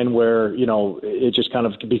the line where, it just kind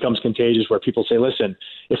of becomes contagious, where people say, listen,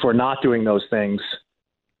 if we're not doing those things,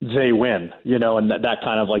 they win, and that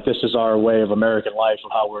kind of like, this is our way of American life,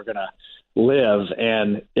 of how we're going to live.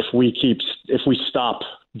 And if we stop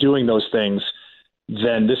doing those things,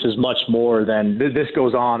 then this is much more than this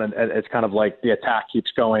goes on. And it's kind of like the attack keeps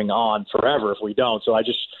going on forever if we don't. So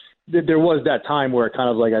there was that time where kind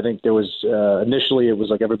of like, I think there was initially it was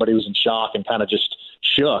like everybody was in shock and kind of just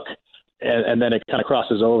shook. And then it kind of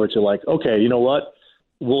crosses over to like, okay, you know what?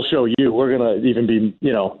 We'll show you. We're going to even be,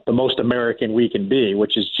 the most American we can be,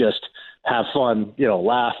 which is just have fun,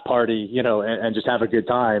 laugh, party, and just have a good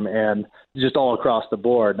time, and just all across the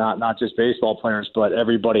board, not just baseball players, but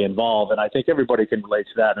everybody involved. And I think everybody can relate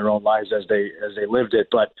to that in their own lives as they lived it.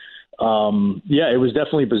 But it was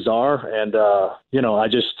definitely bizarre. And, I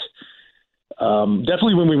just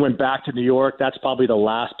definitely when we went back to New York, that's probably the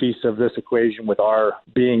last piece of this equation with our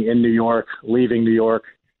being in New York, leaving New York,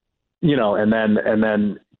 and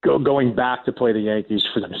then going back to play the Yankees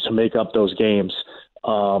for them to make up those games.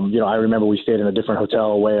 I remember we stayed in a different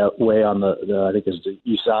hotel way on the I think it's the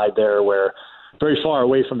east side there, where very far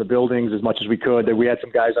away from the buildings as much as we could. We had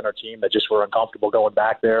some guys on our team that just were uncomfortable going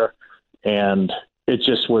back there, and it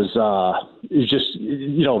just was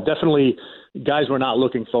definitely guys were not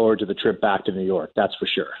looking forward to the trip back to New York. That's for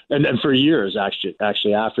sure. And for years,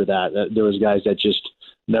 actually after that, there was guys that just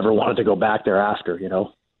never wanted to go back there after.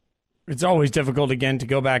 It's always difficult, again, to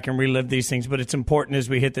go back and relive these things, but it's important as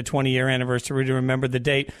we hit the 20-year anniversary to remember the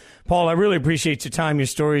date. Paul, I really appreciate your time, your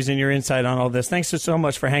stories, and your insight on all this. Thanks so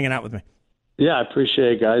much for hanging out with me. Yeah, I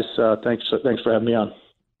appreciate it, guys. Thanks for having me on.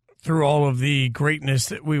 Through all of the greatness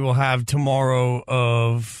that we will have tomorrow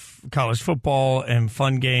of college football and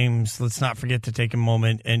fun games, let's not forget to take a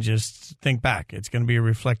moment and just think back. It's going to be a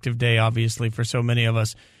reflective day, obviously, for so many of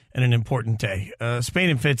us, and an important day. Spain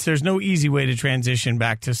and Fitz, there's no easy way to transition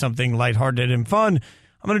back to something lighthearted and fun.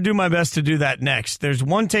 I'm going to do my best to do that next. There's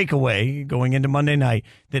one takeaway going into Monday night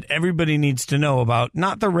that everybody needs to know about,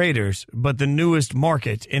 not the Raiders, but the newest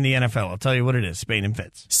market in the NFL. I'll tell you what it is, Spain and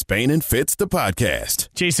Fitz. Spain and Fitz, the podcast.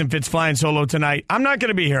 Jason Fitz flying solo tonight. I'm not going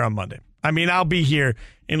to be here on Monday. I mean, I'll be here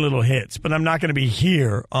in little hits, but I'm not going to be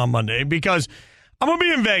here on Monday because I'm going to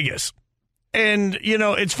be in Vegas. And,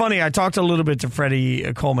 it's funny. I talked a little bit to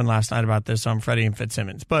Freddie Coleman last night about this on Freddie and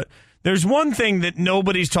Fitzsimmons. But there's one thing that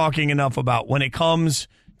nobody's talking enough about when it comes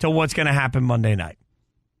to what's going to happen Monday night.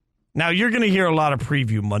 Now, you're going to hear a lot of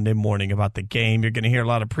preview Monday morning about the game. You're going to hear a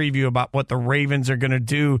lot of preview about what the Ravens are going to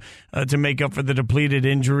do to make up for the depleted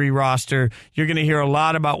injury roster. You're going to hear a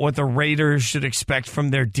lot about what the Raiders should expect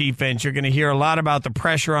from their defense. You're going to hear a lot about the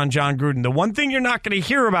pressure on John Gruden. The one thing you're not going to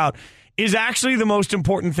hear about is actually the most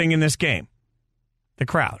important thing in this game, the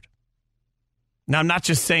crowd. Now, I'm not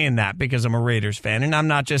just saying that because I'm a Raiders fan, and I'm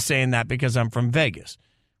not just saying that because I'm from Vegas.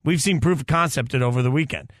 We've seen proof of concept it over the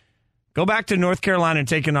weekend. Go back to North Carolina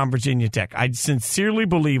taking on Virginia Tech. I sincerely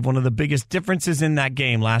believe one of the biggest differences in that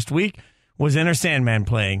game last week was Enter Sandman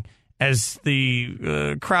playing as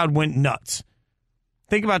the crowd went nuts.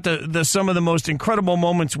 Think about the some of the most incredible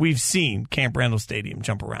moments we've seen Camp Randall Stadium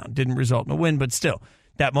jump around. Didn't result in a win, but still,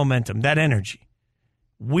 that momentum, that energy.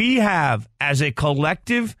 We have, as a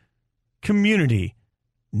collective community,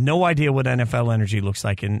 no idea what NFL energy looks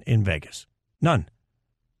like in Vegas. None.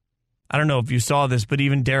 I don't know if you saw this, but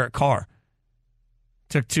even Derek Carr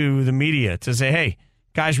took to the media to say, hey,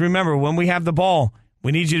 guys, remember, when we have the ball,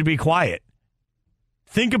 we need you to be quiet.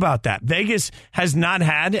 Think about that. Vegas has not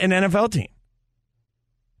had an NFL team.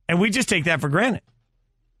 And we just take that for granted.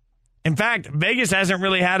 In fact, Vegas hasn't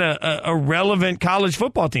really had a relevant college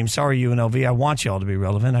football team. Sorry, UNLV. I want you all to be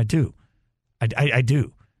relevant. I do. I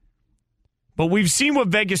do. But we've seen what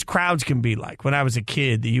Vegas crowds can be like. When I was a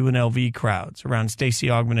kid, the UNLV crowds around Stacey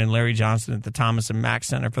Augmon and Larry Johnson at the Thomas and Mack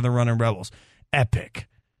Center for the Running Rebels. Epic.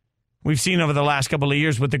 We've seen over the last couple of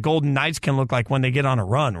years what the Golden Knights can look like when they get on a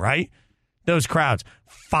run, right? Those crowds.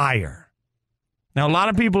 Fire. Now, a lot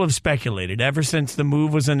of people have speculated ever since the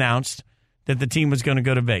move was announced that the team was going to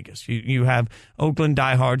go to Vegas. You have Oakland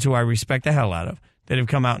diehards, who I respect the hell out of, that have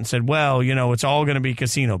come out and said, well, it's all going to be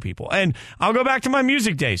casino people. And I'll go back to my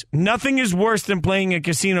music days. Nothing is worse than playing a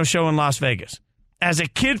casino show in Las Vegas. As a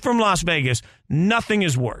kid from Las Vegas, nothing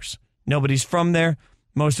is worse. Nobody's from there.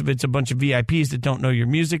 Most of it's a bunch of VIPs that don't know your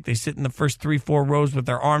music. They sit in the first 3-4 rows with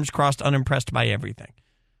their arms crossed, unimpressed by everything.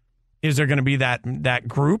 Is there going to be that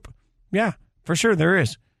group? Yeah, for sure there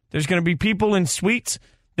is. There's going to be people in suites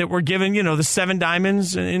that were given, the 7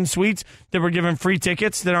 diamonds in suites that were given free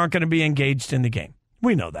tickets that aren't going to be engaged in the game.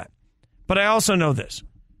 We know that. But I also know this.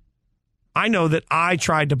 I know that I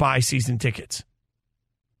tried to buy season tickets.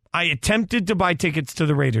 I attempted to buy tickets to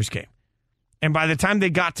the Raiders game. And by the time they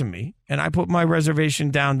got to me, and I put my reservation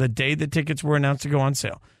down the day the tickets were announced to go on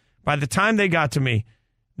sale, by the time they got to me,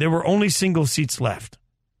 there were only single seats left.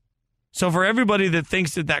 So for everybody that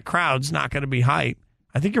thinks that crowd's not going to be hype,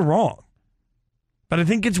 I think you're wrong. But I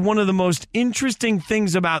think it's one of the most interesting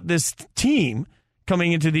things about this team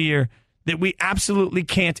coming into the year that we absolutely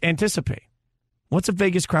can't anticipate. What's a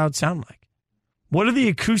Vegas crowd sound like? What are the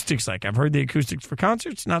acoustics like? I've heard the acoustics for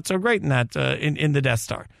concerts, not so great in that in the Death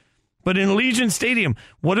Star. But in Allegiant Stadium,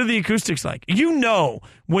 what are the acoustics like? You know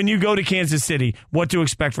when you go to Kansas City what to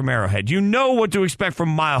expect from Arrowhead. You know what to expect from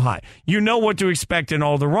Mile High. You know what to expect in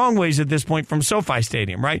all the wrong ways at this point from SoFi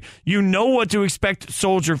Stadium, right? You know what to expect at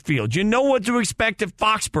Soldier Field. You know what to expect at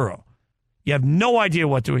Foxborough. You have no idea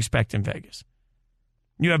what to expect in Vegas.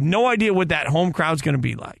 You have no idea what that home crowd's going to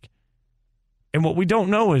be like. And what we don't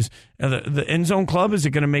know is the End Zone Club, is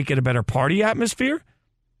it going to make it a better party atmosphere?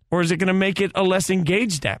 Or is it going to make it a less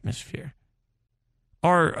engaged atmosphere?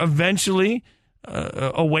 Are eventually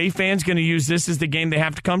away fans going to use this as the game they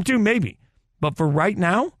have to come to? Maybe. But for right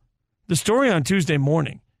now, the story on Tuesday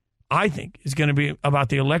morning, I think, is going to be about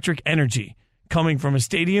the electric energy coming from a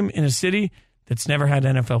stadium in a city that's never had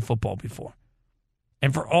NFL football before.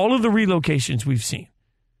 And for all of the relocations we've seen,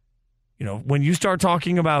 when you start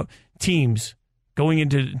talking about teams going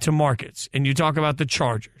into markets, and you talk about the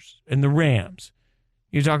Chargers and the Rams,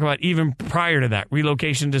 you talk about even prior to that,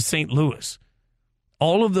 relocation to St. Louis.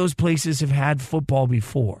 All of those places have had football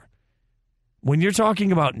before. When you're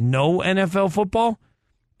talking about no NFL football,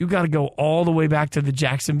 you got to go all the way back to the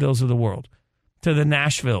Jacksonvilles of the world, to the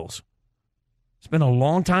Nashvilles. It's been a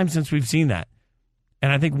long time since we've seen that.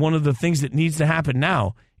 And I think one of the things that needs to happen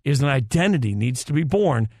now is an identity needs to be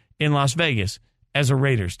born in Las Vegas as a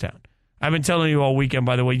Raiders town. I've been telling you all weekend,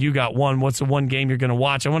 by the way, you got one. What's the one game you're going to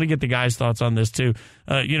watch? I want to get the guys' thoughts on this, too.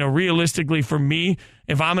 Realistically, for me,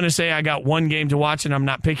 if I'm going to say I got one game to watch and I'm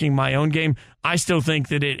not picking my own game, I still think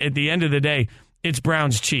that at the end of the day, it's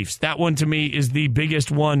Browns-Chiefs. That one, to me, is the biggest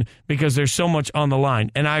one because there's so much on the line.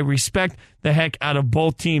 And I respect the heck out of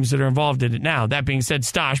both teams that are involved in it now. That being said,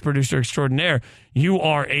 Stosh, producer extraordinaire, you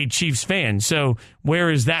are a Chiefs fan. So where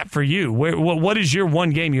is that for you? What is your one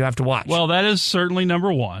game you have to watch? Well, that is certainly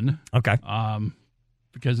number one. Okay.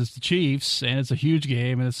 Because it's the Chiefs, and it's a huge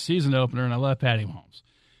game, and it's a season opener, and I love Patty Mahomes.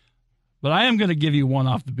 But I am going to give you one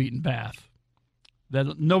off the beaten path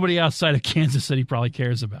that nobody outside of Kansas City probably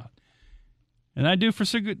cares about. And I do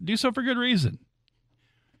so for good reason.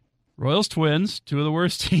 Royals Twins, two of the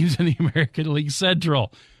worst teams in the American League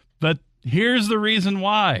Central. But here's the reason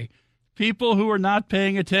why. People who are not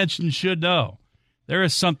paying attention should know. There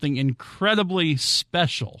is something incredibly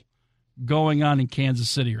special going on in Kansas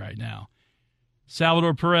City right now.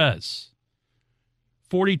 Salvador Perez,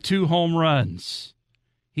 42 home runs.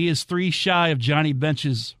 He is 3 shy of Johnny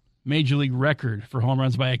Bench's Major League record for home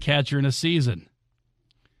runs by a catcher in a season.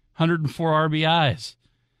 104 RBIs.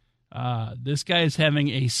 This guy is having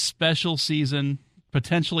a special season,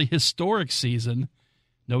 potentially historic season.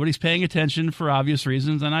 Nobody's paying attention for obvious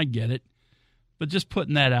reasons, and I get it. But just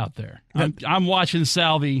putting that out there. I'm watching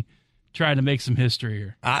Salvi trying to make some history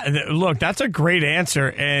here. Look, that's a great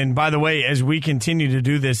answer. And by the way, as we continue to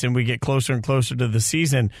do this and we get closer and closer to the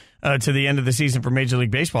season, to the end of the season for Major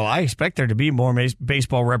League Baseball, I expect there to be more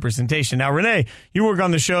baseball representation. Now, Renee, you work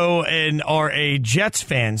on the show and are a Jets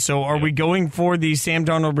fan. So are we going for the Sam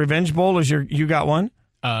Darnold Revenge Bowl? You got one?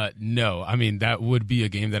 No. I mean, that would be a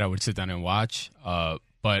game that I would sit down and watch.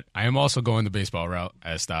 But I am also going the baseball route,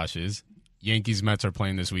 as Stash is. Yankees Mets are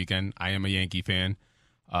playing this weekend. I am a Yankee fan.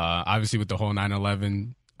 Obviously, with the whole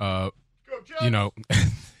 9/11,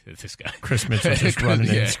 this guy. Chris Mitchell just running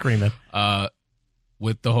and screaming.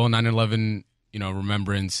 With the whole 9/11,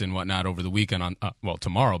 remembrance and whatnot over the weekend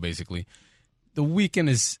tomorrow, basically. The weekend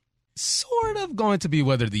is sort of going to be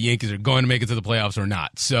whether the Yankees are going to make it to the playoffs or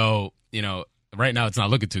not. So, right now it's not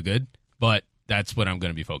looking too good, but that's what I'm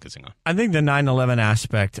going to be focusing on. I think the 9/11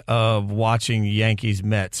 aspect of watching Yankees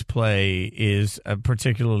Mets play is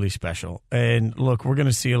particularly special. And look, we're going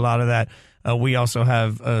to see a lot of that. We also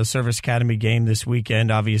have a Service Academy game this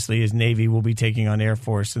weekend. Obviously, as Navy will be taking on Air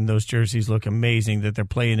Force, and those jerseys look amazing that they're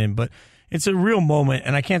playing in. But it's a real moment,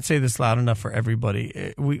 and I can't say this loud enough for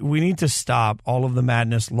everybody. We need to stop all of the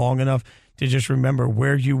madness long enough to just remember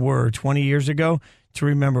where you were 20 years ago, to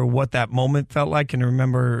remember what that moment felt like, and to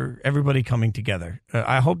remember everybody coming together.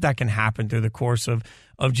 I hope that can happen through the course of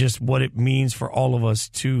just what it means for all of us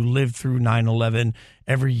to live through 9/11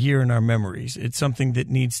 every year in our memories. It's something that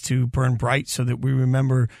needs to burn bright so that we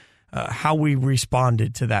remember how we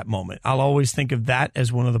responded to that moment. I'll always think of that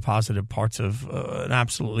as one of the positive parts of an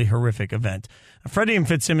absolutely horrific event. Freddie and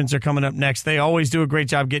Fitzsimmons are coming up next. They always do a great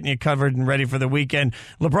job getting you covered and ready for the weekend.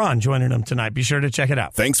 LeBron joining them tonight. Be sure to check it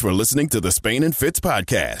out. Thanks for listening to the Spain and Fitz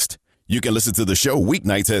podcast. You can listen to the show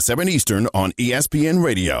weeknights at 7 Eastern on ESPN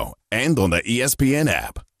Radio and on the ESPN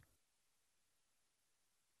app.